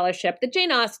literary scholarship that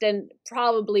Jane Austen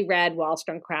probably read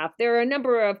Wollstonecraft. There are a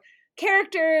number of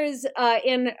characters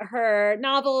in her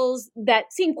novels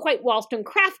that seem quite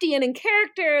Wollstonecraftian in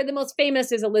character. The most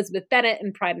famous is Elizabeth Bennet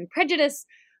in Pride and Prejudice.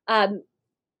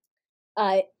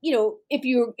 If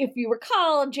you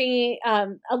recall,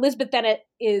 Elizabeth Bennet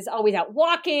is always out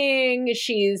walking.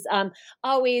 She's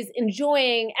always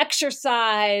enjoying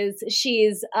exercise.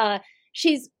 She's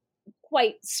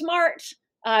quite smart.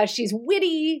 She's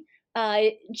witty.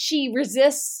 She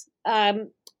resists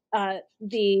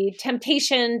the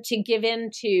temptation to give in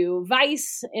to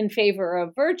vice in favor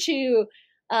of virtue,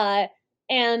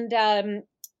 and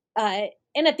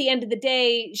at the end of the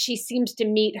day, she seems to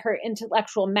meet her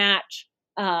intellectual match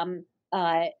in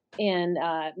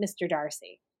Mr.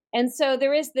 Darcy. And so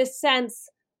there is this sense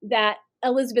that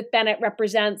Elizabeth Bennet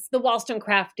represents the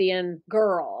Wollstonecraftian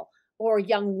girl or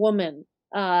young woman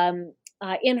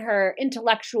in her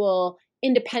intellectual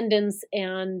independence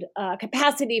and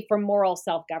capacity for moral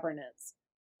self-governance.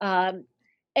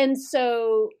 And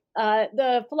so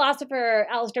the philosopher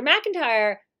Alistair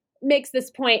MacIntyre makes this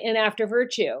point in After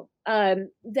Virtue,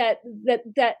 that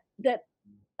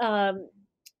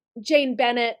Jane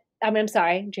Bennet,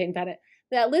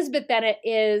 that Elizabeth Bennet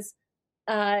is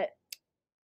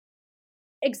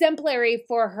exemplary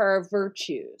for her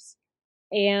virtues.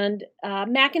 And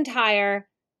MacIntyre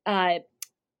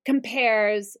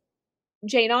compares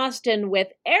Jane Austen with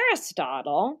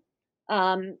Aristotle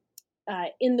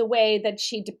in the way that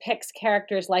she depicts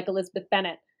characters like Elizabeth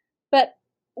Bennet. But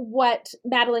what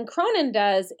Madeleine Cronin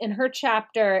does in her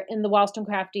chapter in The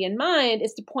Wollstonecraftian Mind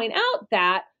is to point out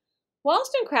that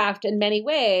Wollstonecraft, in many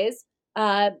ways,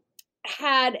 had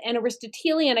an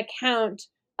Aristotelian account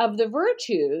of the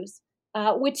virtues,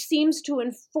 which seems to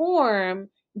inform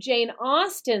Jane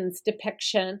Austen's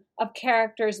depiction of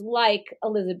characters like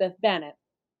Elizabeth Bennet.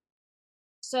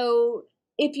 So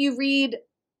if you read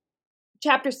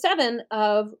chapter 7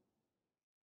 of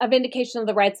A Vindication of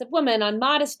the Rights of Women on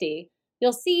modesty,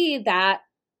 you'll see that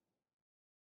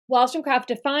Wollstonecraft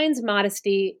defines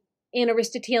modesty in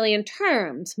Aristotelian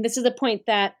terms. This is a point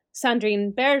that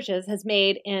Sandrine Berges has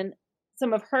made in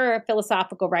some of her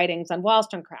philosophical writings on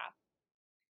Wollstonecraft.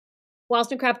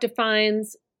 Wollstonecraft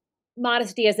defines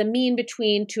modesty as a mean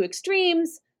between two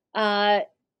extremes,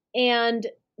 and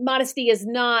modesty is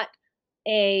not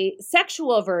a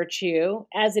sexual virtue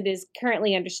as it is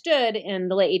currently understood in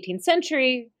the late 18th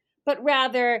century, but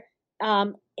rather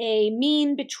a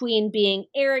mean between being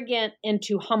arrogant and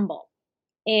too humble.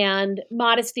 And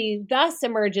modesty thus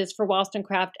emerges for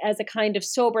Wollstonecraft as a kind of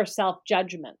sober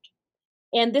self-judgment.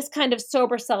 And this kind of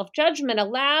sober self-judgment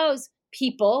allows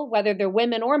people, whether they're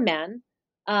women or men,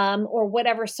 or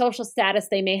whatever social status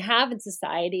they may have in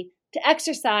society, to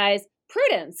exercise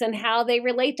prudence in how they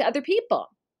relate to other people.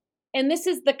 And this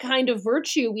is the kind of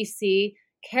virtue we see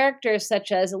characters such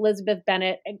as Elizabeth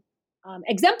Bennet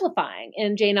exemplifying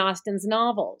in Jane Austen's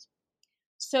novels.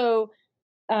 So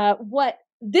what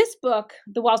this book,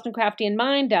 The Wollstonecraftian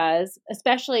Mind, does,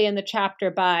 especially in the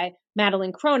chapter by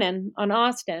Madeleine Cronin on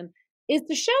Austen, is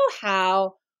to show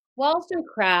how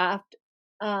Wollstonecraft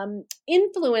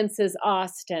influences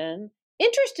Austen,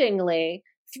 interestingly,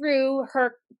 through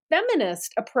her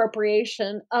feminist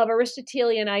appropriation of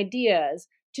Aristotelian ideas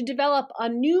to develop a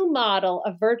new model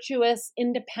of virtuous,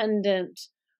 independent,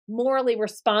 morally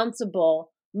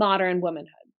responsible modern womanhood.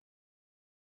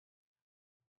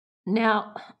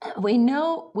 Now, we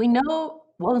know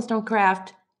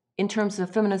Wollstonecraft in terms of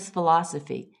feminist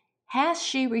philosophy. Has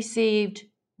she received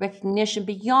recognition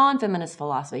beyond feminist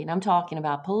philosophy? And I'm talking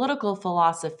about political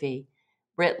philosophy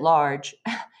writ large.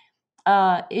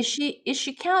 Is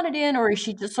she counted in, or is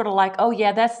she just sort of like, oh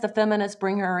yeah, that's the feminist,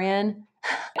 bring her in?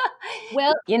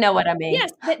 Well, you know what I mean.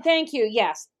 Yes, thank you.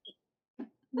 Yes,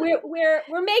 we're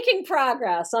making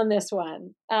progress on this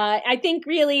one. I think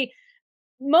really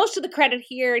most of the credit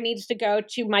here needs to go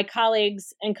to my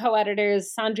colleagues and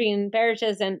co-editors Sandrine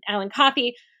Berges and Alan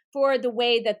Coffey for the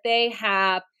way that they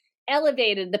have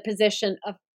elevated the position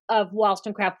of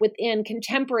Wollstonecraft within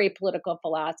contemporary political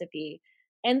philosophy.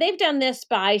 And they've done this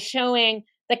by showing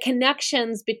the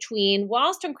connections between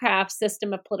Wollstonecraft's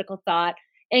system of political thought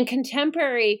and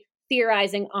contemporary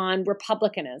theorizing on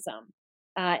republicanism.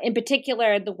 In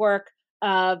particular, the work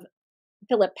of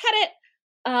Philip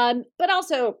Pettit, but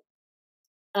also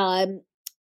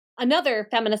another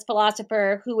feminist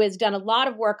philosopher who has done a lot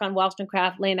of work on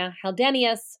Wollstonecraft, Lena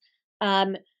Haldenius,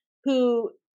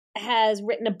 who has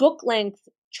written a book-length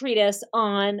treatise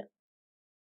on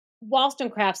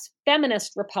Wollstonecraft's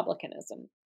feminist republicanism.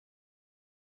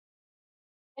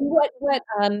 And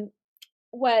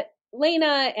what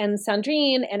Lena and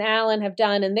Sandrine and Alan have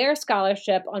done in their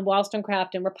scholarship on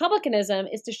Wollstonecraft and republicanism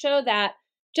is to show that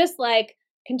just like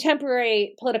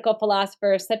contemporary political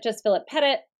philosophers such as Philip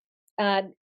Pettit,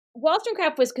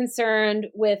 Wollstonecraft was concerned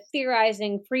with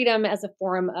theorizing freedom as a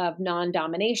form of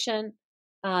non-domination.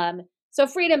 So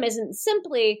freedom isn't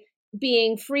simply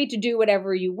being free to do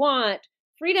whatever you want.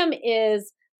 Freedom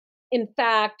is, in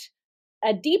fact,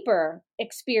 a deeper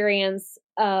experience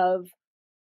of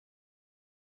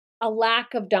a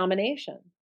lack of domination.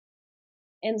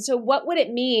 And so what would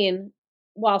it mean,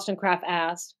 Wollstonecraft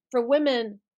asked, for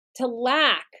women to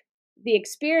lack the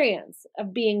experience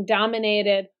of being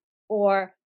dominated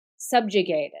or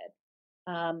subjugated?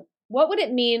 What would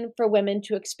it mean for women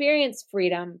to experience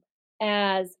freedom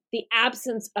as the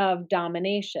absence of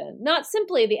domination, not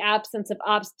simply the absence of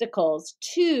obstacles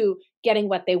to getting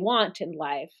what they want in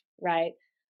life, right?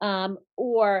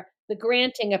 Or the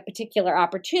granting of particular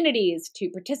opportunities to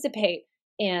participate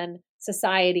in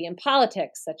society and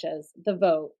politics, such as the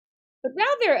vote, but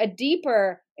rather a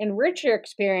deeper and richer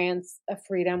experience of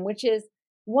freedom, which is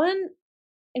one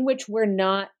in which we're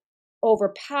not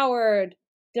overpowered,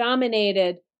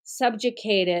 dominated,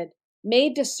 subjugated,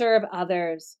 made to serve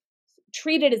others,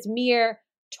 treated as mere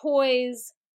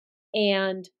toys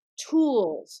and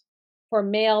tools for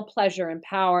male pleasure and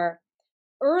power.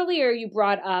 Earlier, you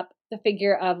brought up the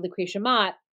figure of Lucretia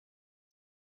Mott,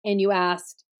 and you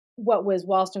asked what was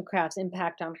Wollstonecraft's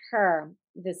impact on her,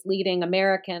 this leading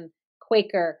American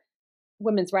Quaker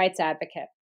women's rights advocate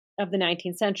of the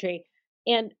 19th century.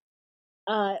 And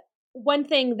one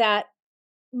thing that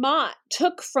Mott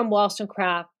took from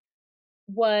Wollstonecraft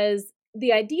was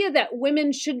the idea that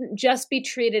women shouldn't just be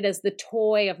treated as the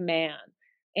toy of man.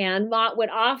 And Mott would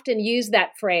often use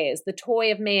that phrase, the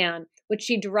toy of man, which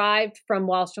she derived from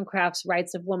Wollstonecraft's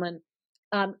Rights of Woman,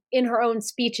 in her own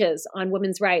speeches on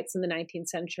women's rights in the 19th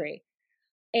century.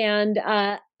 And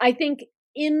I think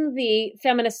in the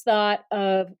feminist thought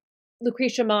of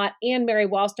Lucretia Mott and Mary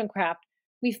Wollstonecraft,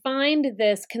 we find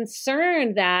this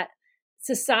concern that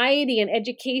society and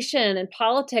education and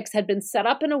politics had been set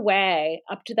up in a way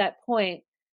up to that point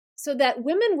so that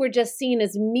women were just seen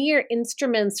as mere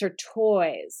instruments or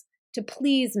toys to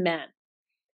please men.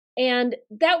 And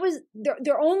that was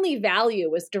their only value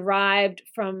was derived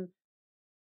from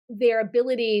their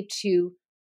ability to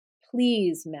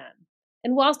please men.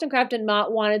 And Wollstonecraft and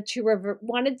Mott wanted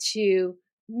to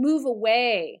move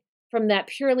away from that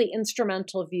purely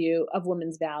instrumental view of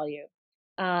women's value,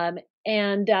 and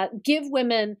give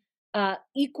women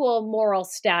equal moral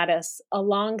status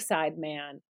alongside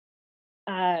man.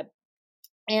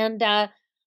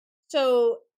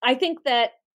 So I think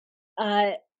that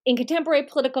in contemporary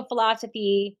political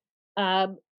philosophy,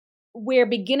 we're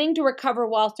beginning to recover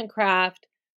Wollstonecraft,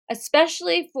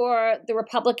 especially for the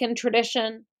Republican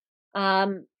tradition,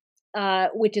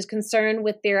 which is concerned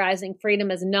with theorizing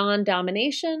freedom as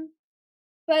non-domination.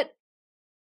 But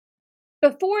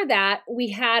before that, we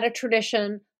had a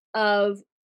tradition of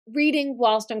reading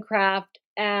Wollstonecraft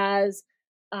as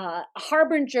a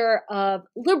harbinger of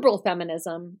liberal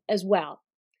feminism as well.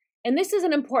 And this is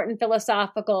an important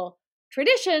philosophical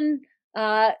tradition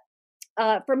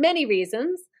for many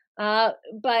reasons.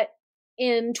 But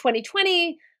in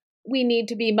 2020, we need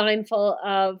to be mindful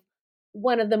of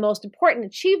one of the most important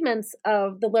achievements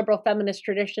of the liberal feminist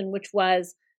tradition, which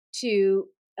was to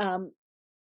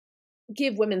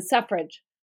give women suffrage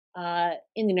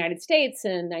in the United States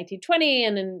in 1920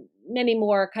 and in many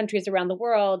more countries around the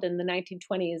world in the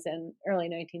 1920s and early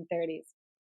 1930s.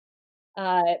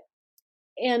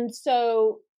 And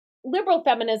so liberal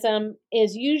feminism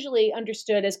is usually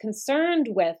understood as concerned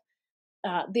with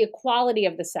the equality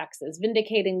of the sexes,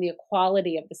 vindicating the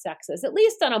equality of the sexes, at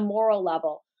least on a moral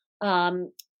level, and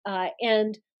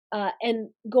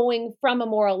going from a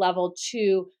moral level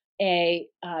to a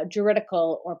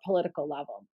juridical or political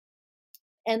level.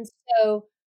 And so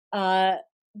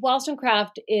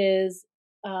Wollstonecraft is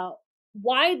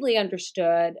widely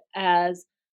understood as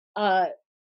a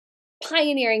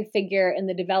pioneering figure in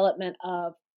the development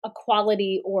of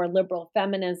equality or liberal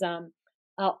feminism,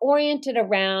 oriented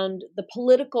around the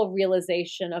political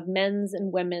realization of men's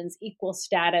and women's equal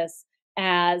status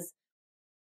as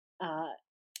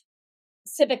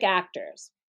civic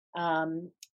actors.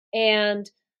 And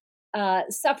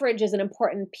suffrage is an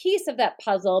important piece of that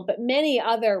puzzle, but many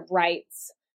other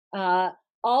rights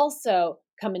also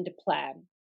come into play.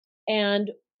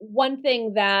 And one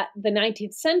thing that the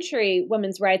 19th century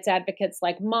women's rights advocates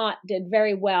like Mott did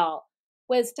very well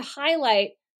was to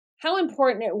highlight how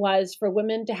important it was for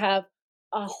women to have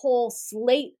a whole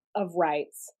slate of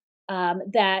rights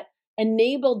that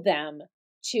enabled them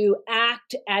to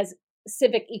act as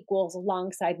civic equals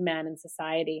alongside men in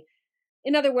society.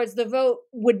 In other words, the vote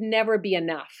would never be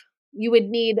enough you would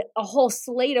need a whole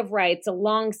slate of rights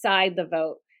alongside the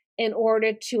vote in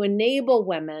order to enable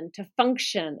women to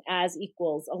function as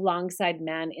equals alongside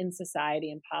men in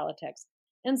society and politics.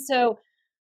 And so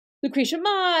Lucretia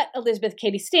Mott, Elizabeth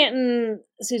Cady Stanton,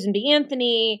 Susan B.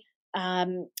 Anthony,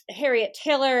 Harriet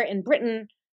Taylor in Britain,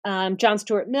 John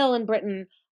Stuart Mill in Britain,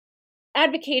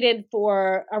 advocated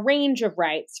for a range of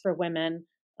rights for women.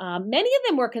 Many of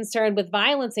them were concerned with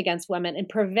violence against women and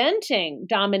preventing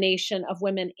domination of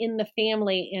women in the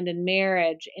family and in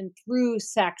marriage and through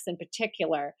sex in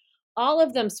particular. All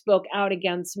of them spoke out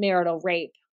against marital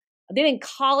rape. They didn't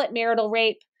call it marital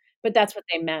rape, but that's what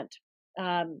they meant.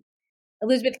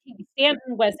 Elizabeth Cady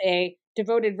Stanton was a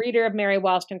devoted reader of Mary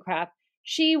Wollstonecraft.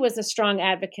 She was a strong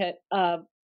advocate of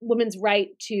women's right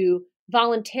to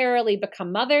voluntarily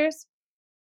become mothers,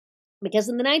 because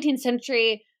in the 19th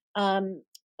century,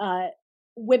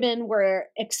 women were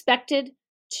expected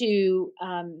to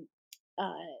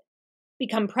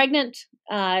become pregnant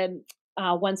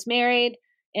once married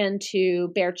and to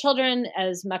bear children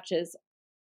as much as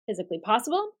physically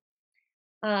possible.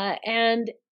 And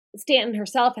Stanton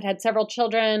herself had several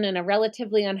children in a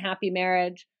relatively unhappy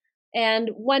marriage. And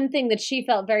one thing that she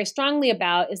felt very strongly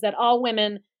about is that all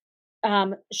women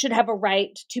should have a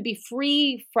right to be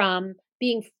free from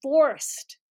being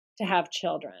forced to have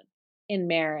children in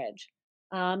marriage.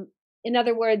 In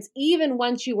other words, even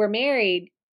once you were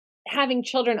married, having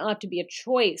children ought to be a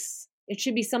choice. It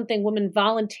should be something women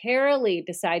voluntarily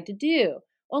decide to do.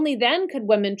 Only then could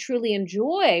women truly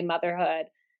enjoy motherhood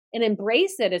and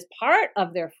embrace it as part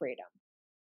of their freedom.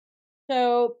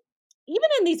 So even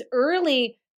in these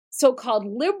early so-called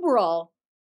liberal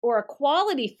or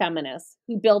equality feminists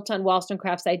who built on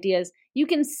Wollstonecraft's ideas, you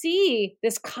can see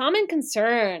this common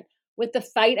concern with the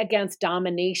fight against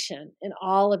domination in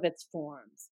all of its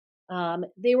forms.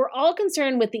 They were all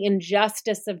concerned with the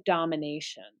injustice of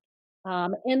domination.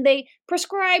 And they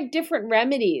prescribed different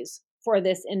remedies for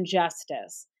this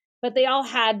injustice, but they all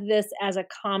had this as a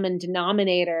common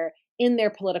denominator in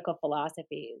their political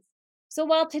philosophies. So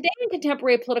while today in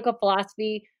contemporary political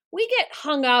philosophy, we get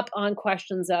hung up on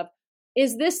questions of,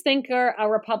 is this thinker a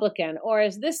Republican, or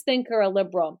is this thinker a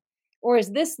liberal, or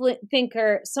is this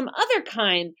thinker some other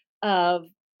kind of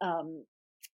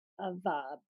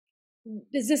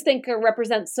does this thinker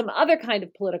represent some other kind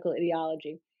of political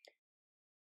ideology?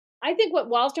 I think what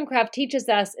Wollstonecraft teaches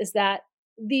us is that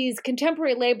these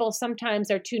contemporary labels sometimes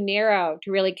are too narrow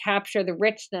to really capture the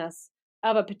richness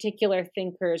of a particular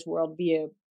thinker's worldview.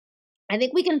 I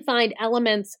think we can find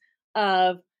elements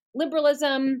of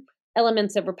liberalism,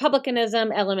 elements of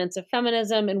republicanism, elements of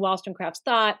feminism in Wollstonecraft's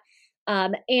thought.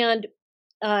 And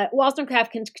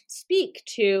Wollstonecraft can speak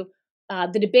to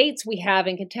the debates we have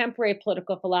in contemporary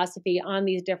political philosophy on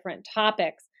these different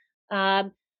topics.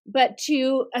 But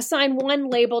to assign one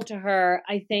label to her,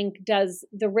 I think, does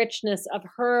the richness of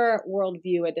her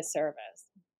worldview a disservice.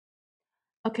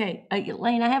 Okay,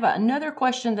 Elaine, I have another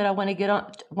question that I want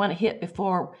to hit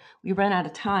before we run out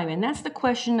of time, and that's the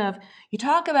question of, you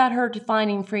talk about her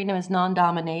defining freedom as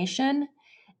non-domination,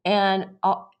 and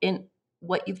in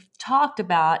what you've talked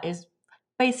about is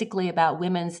basically about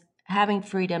women's having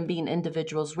freedom, being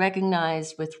individuals,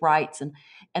 recognized with rights,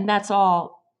 and that's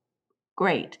all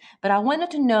great. But I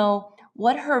wanted to know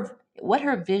what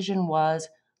her vision was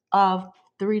of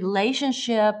the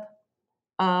relationship,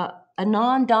 a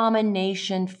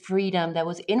non-domination freedom that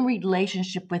was in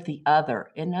relationship with the other.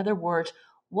 In other words,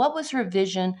 what was her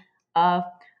vision of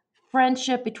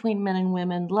friendship between men and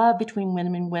women, love between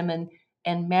women and women,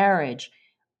 and marriage?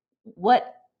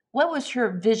 What was her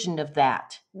vision of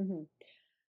that? Mm-hmm.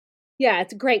 Yeah,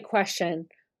 it's a great question.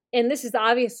 And this is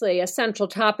obviously a central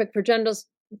topic for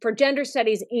gender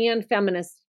studies and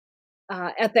feminist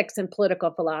ethics and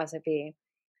political philosophy.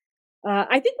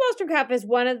 I think Wollstonecraft is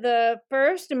one of the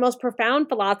first and most profound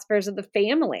philosophers of the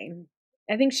family.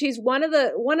 I think she's one of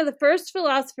the first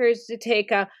philosophers to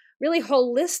take a really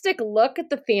holistic look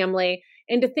at the family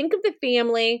and to think of the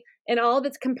family and all of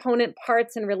its component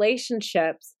parts and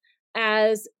relationships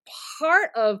as part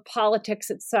of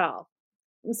politics itself.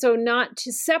 And so not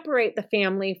to separate the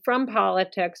family from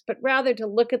politics, but rather to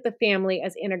look at the family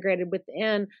as integrated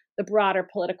within the broader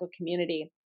political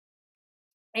community.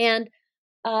 And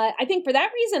I think for that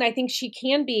reason, I think she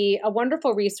can be a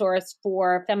wonderful resource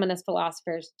for feminist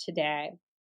philosophers today.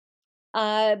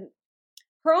 Her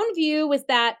own view was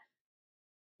that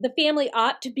the family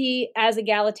ought to be as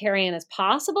egalitarian as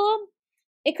possible.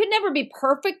 It could never be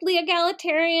perfectly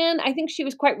egalitarian. I think she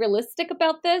was quite realistic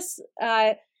about this.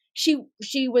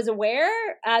 She was aware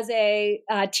as a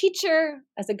teacher,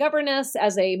 as a governess,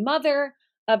 as a mother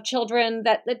of children,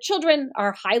 that children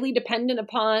are highly dependent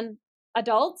upon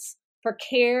adults. for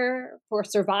care, for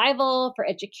survival, for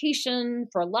education,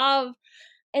 for love,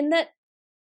 and that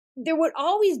there would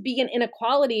always be an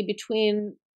inequality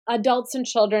between adults and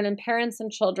children and parents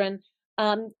and children,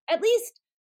 at least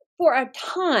for a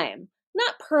time,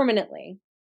 not permanently.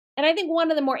 And I think one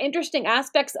of the more interesting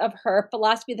aspects of her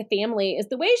philosophy of the family is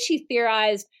the way she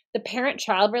theorized the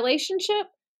parent-child relationship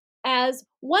as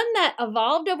one that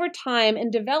evolved over time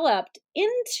and developed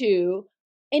into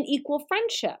an equal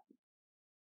friendship.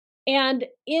 And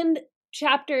in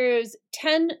chapters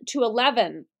 10 to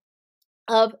 11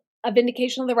 of A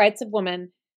Vindication of the Rights of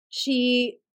Woman,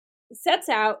 she sets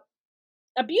out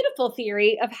a beautiful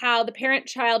theory of how the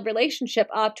parent-child relationship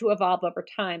ought to evolve over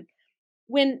time.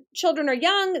 When children are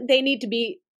young, they need to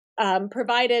be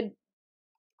provided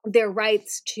their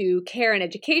rights to care and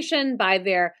education by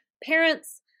their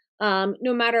parents,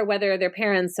 no matter whether their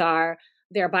parents are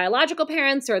their biological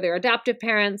parents or their adoptive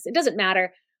parents. It doesn't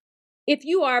matter. If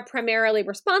you are primarily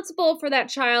responsible for that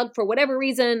child for whatever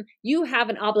reason, you have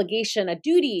an obligation, a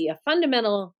duty, a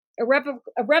fundamental,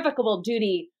 irrevocable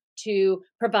duty to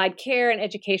provide care and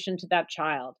education to that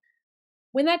child.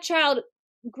 When that child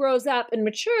grows up and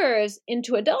matures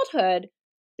into adulthood,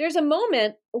 there's a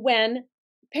moment when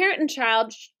parent and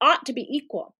child ought to be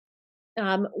equal.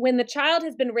 When the child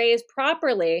has been raised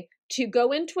properly to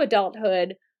go into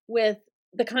adulthood with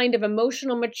the kind of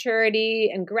emotional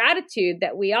maturity and gratitude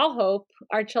that we all hope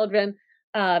our children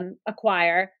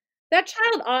acquire, that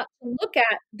child ought to look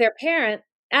at their parent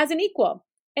as an equal.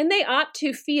 And they ought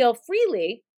to feel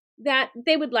freely that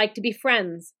they would like to be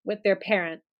friends with their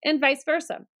parent and vice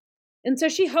versa. And so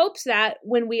she hopes that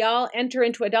when we all enter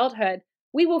into adulthood,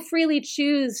 we will freely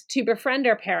choose to befriend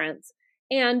our parents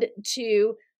and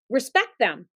to respect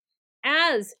them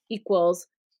as equals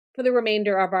for the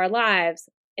remainder of our lives.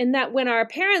 And that when our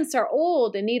parents are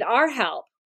old and need our help,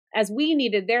 as we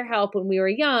needed their help when we were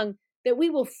young, that we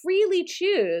will freely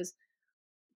choose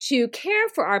to care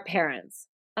for our parents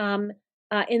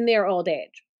in their old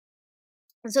age.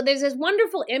 And so there's this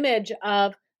wonderful image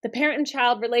of the parent and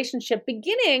child relationship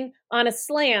beginning on a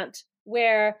slant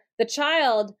where the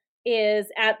child is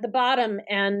at the bottom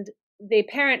and the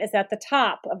parent is at the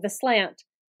top of the slant.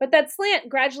 But that slant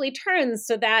gradually turns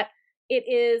so that it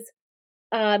is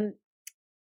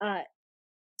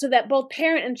so that both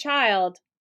parent and child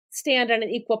stand on an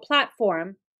equal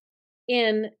platform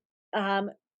in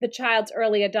the child's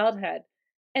early adulthood.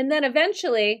 And then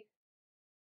eventually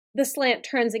the slant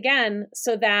turns again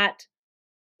so that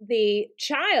the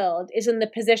child is in the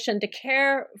position to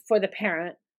care for the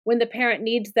parent when the parent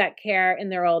needs that care in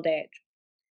their old age.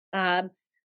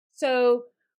 So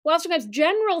Wollstonecraft's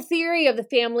general theory of the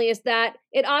family is that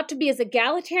it ought to be as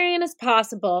egalitarian as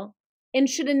possible and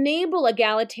should enable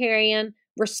egalitarian,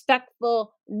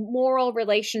 respectful, moral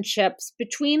relationships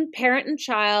between parent and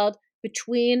child,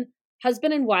 between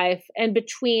husband and wife, and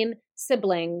between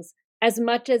siblings as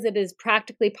much as it is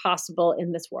practically possible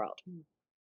in this world.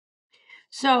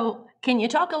 So can you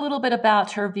talk a little bit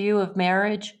about her view of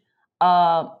marriage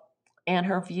and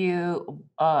her view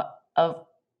of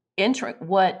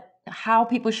how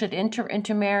people should enter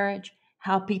into marriage,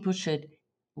 how people should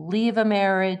leave a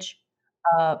marriage?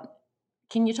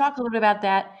 Can you talk a little bit about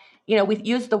that? You know, we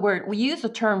use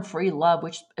the term free love,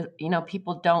 which,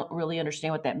 people don't really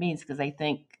understand what that means because they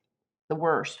think the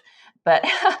worst. But,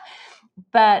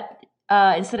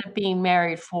 instead of being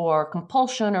married for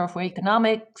compulsion or for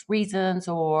economic reasons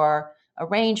or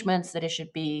arrangements, that it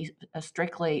should be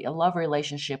strictly a love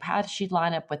relationship. How does she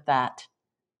line up with that?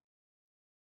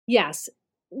 Yes.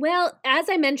 Well, as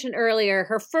I mentioned earlier,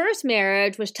 her first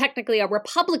marriage was technically a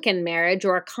Republican marriage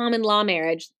or a common law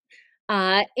marriage,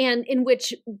 and in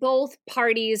which both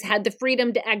parties had the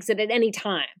freedom to exit at any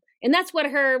time. And that's what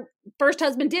her first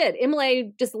husband did.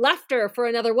 Imlay just left her for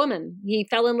another woman. He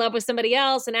fell in love with somebody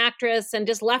else, an actress, and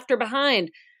just left her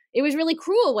behind. It was really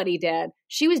cruel what he did.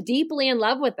 She was deeply in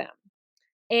love with him.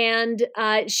 And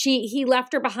he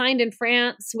left her behind in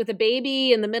France with a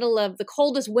baby in the middle of the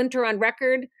coldest winter on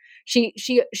record. She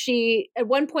at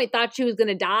one point thought she was going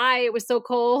to die. It was so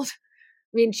cold.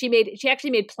 I mean, she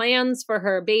actually made plans for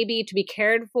her baby to be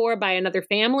cared for by another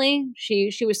family.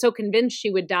 She was so convinced she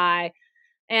would die.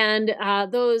 And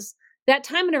that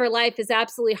time in her life is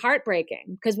absolutely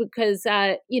heartbreaking because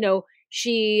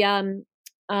she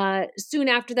soon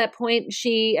after that point,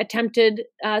 she attempted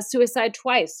suicide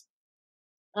twice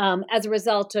as a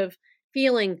result of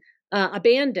feeling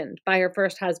abandoned by her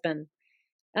first husband.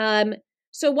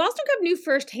 So Wollstonecraft knew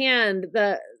firsthand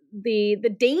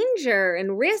the danger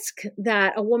and risk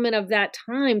that a woman of that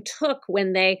time took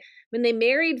when they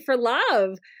married for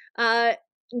love.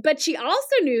 But she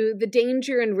also knew the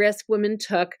danger and risk women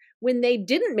took when they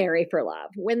didn't marry for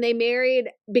love, when they married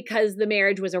because the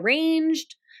marriage was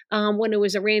arranged, when it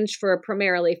was arranged for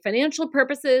primarily financial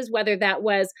purposes, whether that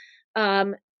was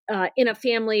in a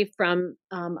family from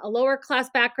a lower class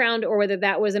background or whether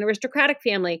that was an aristocratic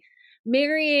family.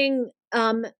 Marrying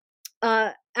out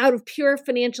of pure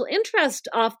financial interest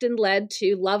often led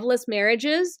to loveless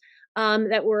marriages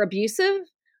that were abusive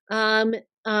or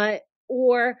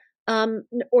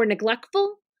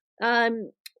neglectful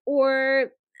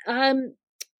or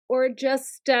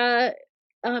just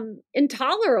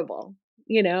intolerable,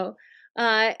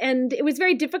 and it was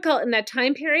very difficult in that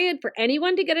time period for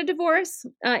anyone to get a divorce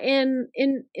in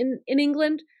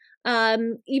England.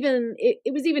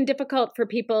 It was even difficult for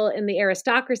people in the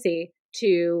aristocracy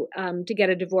to get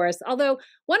a divorce. Although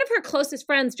one of her closest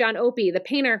friends, John Opie, the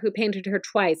painter who painted her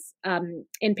twice and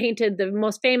painted the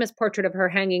most famous portrait of her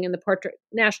hanging in the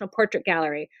National Portrait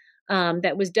Gallery,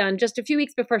 that was done just a few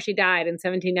weeks before she died in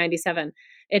 1797.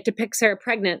 It depicts her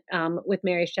pregnant with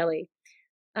Mary Shelley.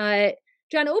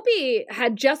 John Opie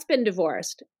had just been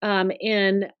divorced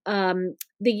in the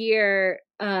year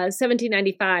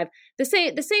 1795, the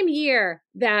same year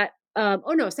that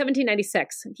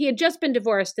 1796. He had just been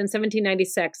divorced in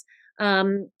 1796,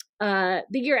 the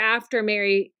year after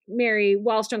Mary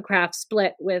Wollstonecraft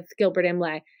split with Gilbert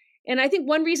Imlay. And I think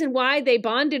one reason why they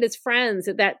bonded as friends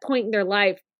at that point in their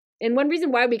life, and one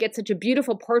reason why we get such a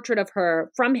beautiful portrait of her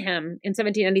from him in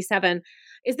 1797,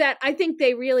 is that I think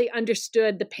they really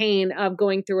understood the pain of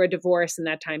going through a divorce in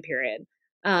that time period.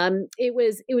 It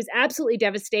was absolutely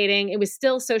devastating. It was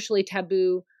still socially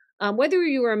taboo. Whether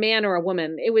you were a man or a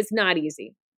woman, it was not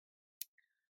easy.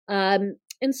 And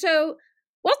so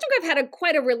Wollstonecraft had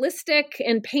quite a realistic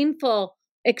and painful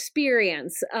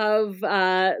experience of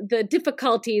the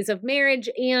difficulties of marriage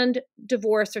and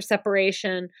divorce or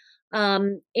separation.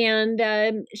 And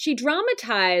she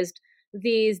dramatized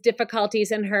these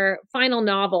difficulties in her final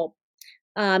novel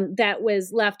that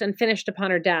was left unfinished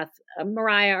upon her death,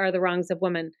 Maria or the Wrongs of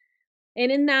Woman.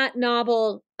 And in that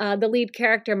novel, the lead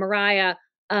character, Maria,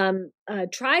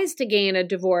 tries to gain a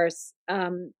divorce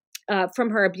from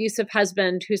her abusive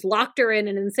husband, who's locked her in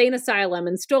an insane asylum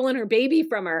and stolen her baby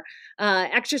from her,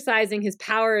 exercising his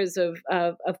powers of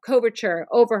coverture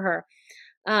over her.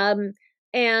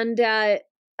 And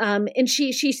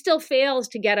she still fails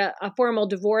to get a formal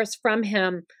divorce from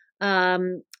him.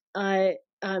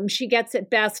 She gets at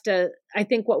best I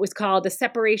think what was called a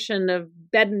separation of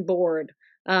bed and board.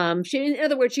 In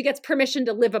other words, she gets permission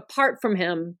to live apart from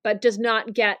him, but does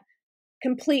not get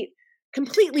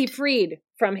completely freed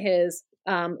from his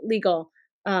legal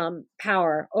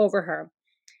power over her.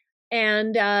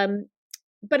 And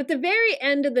but at the very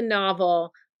end of the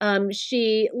novel,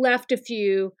 she left a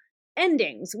few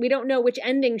endings. We don't know which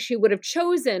ending she would have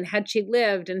chosen had she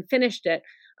lived and finished it.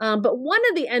 But one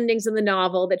of the endings in the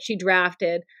novel that she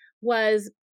drafted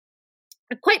was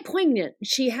quite poignant.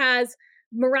 She has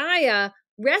Maria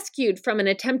rescued from an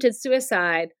attempted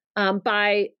suicide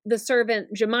by the servant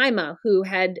Jemima, who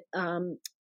had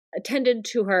attended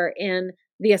to her in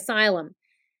the asylum.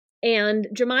 And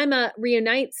Jemima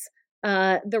reunites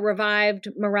the revived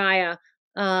Maria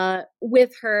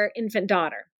with her infant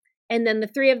daughter. And then the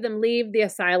three of them leave the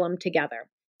asylum together.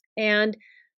 And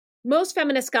most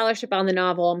feminist scholarship on the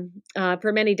novel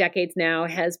for many decades now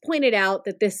has pointed out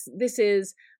that this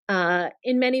is,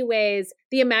 in many ways,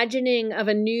 the imagining of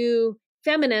a new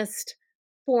feminist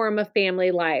form of family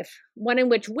life, one in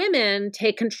which women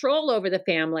take control over the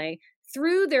family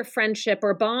through their friendship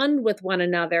or bond with one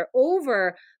another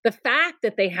over the fact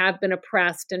that they have been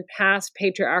oppressed in past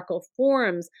patriarchal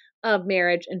forms of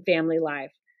marriage and family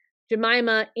life.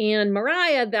 Jemima and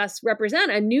Maria thus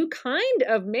represent a new kind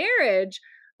of marriage.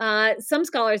 Some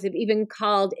scholars have even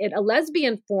called it a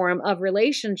lesbian form of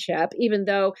relationship, even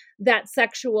though that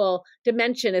sexual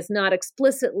dimension is not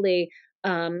explicitly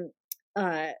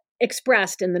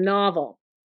expressed in the novel.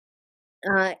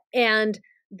 And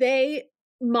they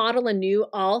model a new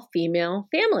all-female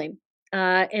family.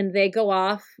 And they go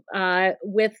off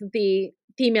with the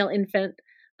female infant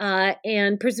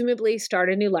and presumably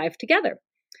start a new life together.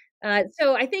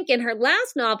 So I think in her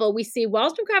last novel, we see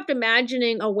Wollstonecraft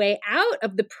imagining a way out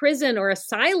of the prison or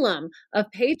asylum of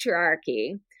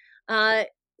patriarchy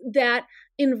that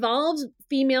involves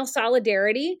female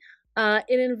solidarity.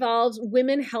 It involves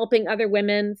women helping other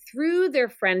women through their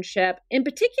friendship. In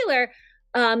particular,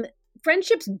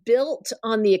 friendships built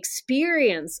on the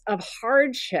experience of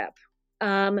hardship,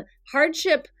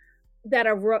 hardship that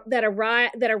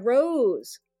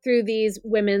arose through these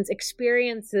women's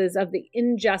experiences of the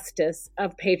injustice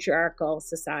of patriarchal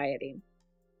society.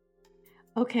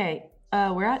 Okay,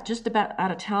 we're just about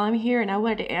out of time here, and I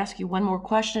wanted to ask you one more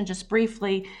question just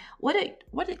briefly. What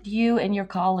did you and your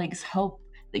colleagues hope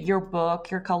that your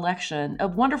book, your collection, a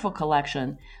wonderful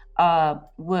collection,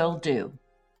 will do?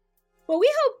 Well,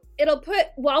 we hope it'll put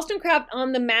Wollstonecraft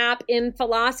on the map in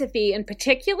philosophy in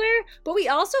particular, but we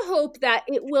also hope that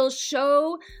it will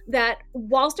show that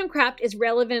Wollstonecraft is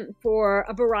relevant for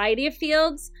a variety of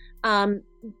fields.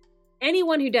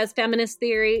 Anyone who does feminist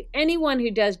theory, anyone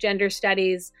who does gender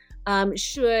studies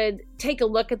should take a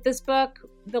look at this book.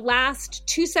 The last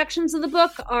 2 sections of the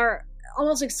book are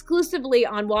almost exclusively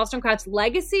on Wollstonecraft's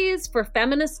legacies for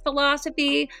feminist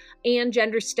philosophy and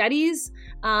gender studies.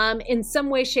 In some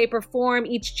way, shape, or form,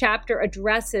 each chapter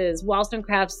addresses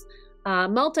Wollstonecraft's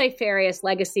multifarious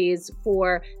legacies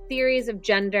for theories of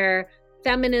gender,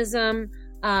 feminism,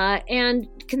 and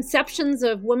conceptions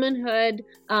of womanhood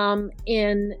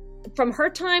from her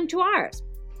time to ours.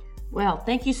 Well,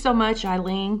 thank you so much,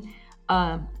 Eileen.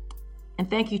 And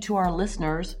thank you to our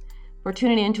listeners for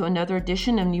tuning in to another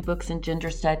edition of New Books in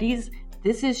Gender Studies.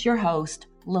 This is your host,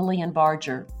 Lillian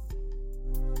Barger.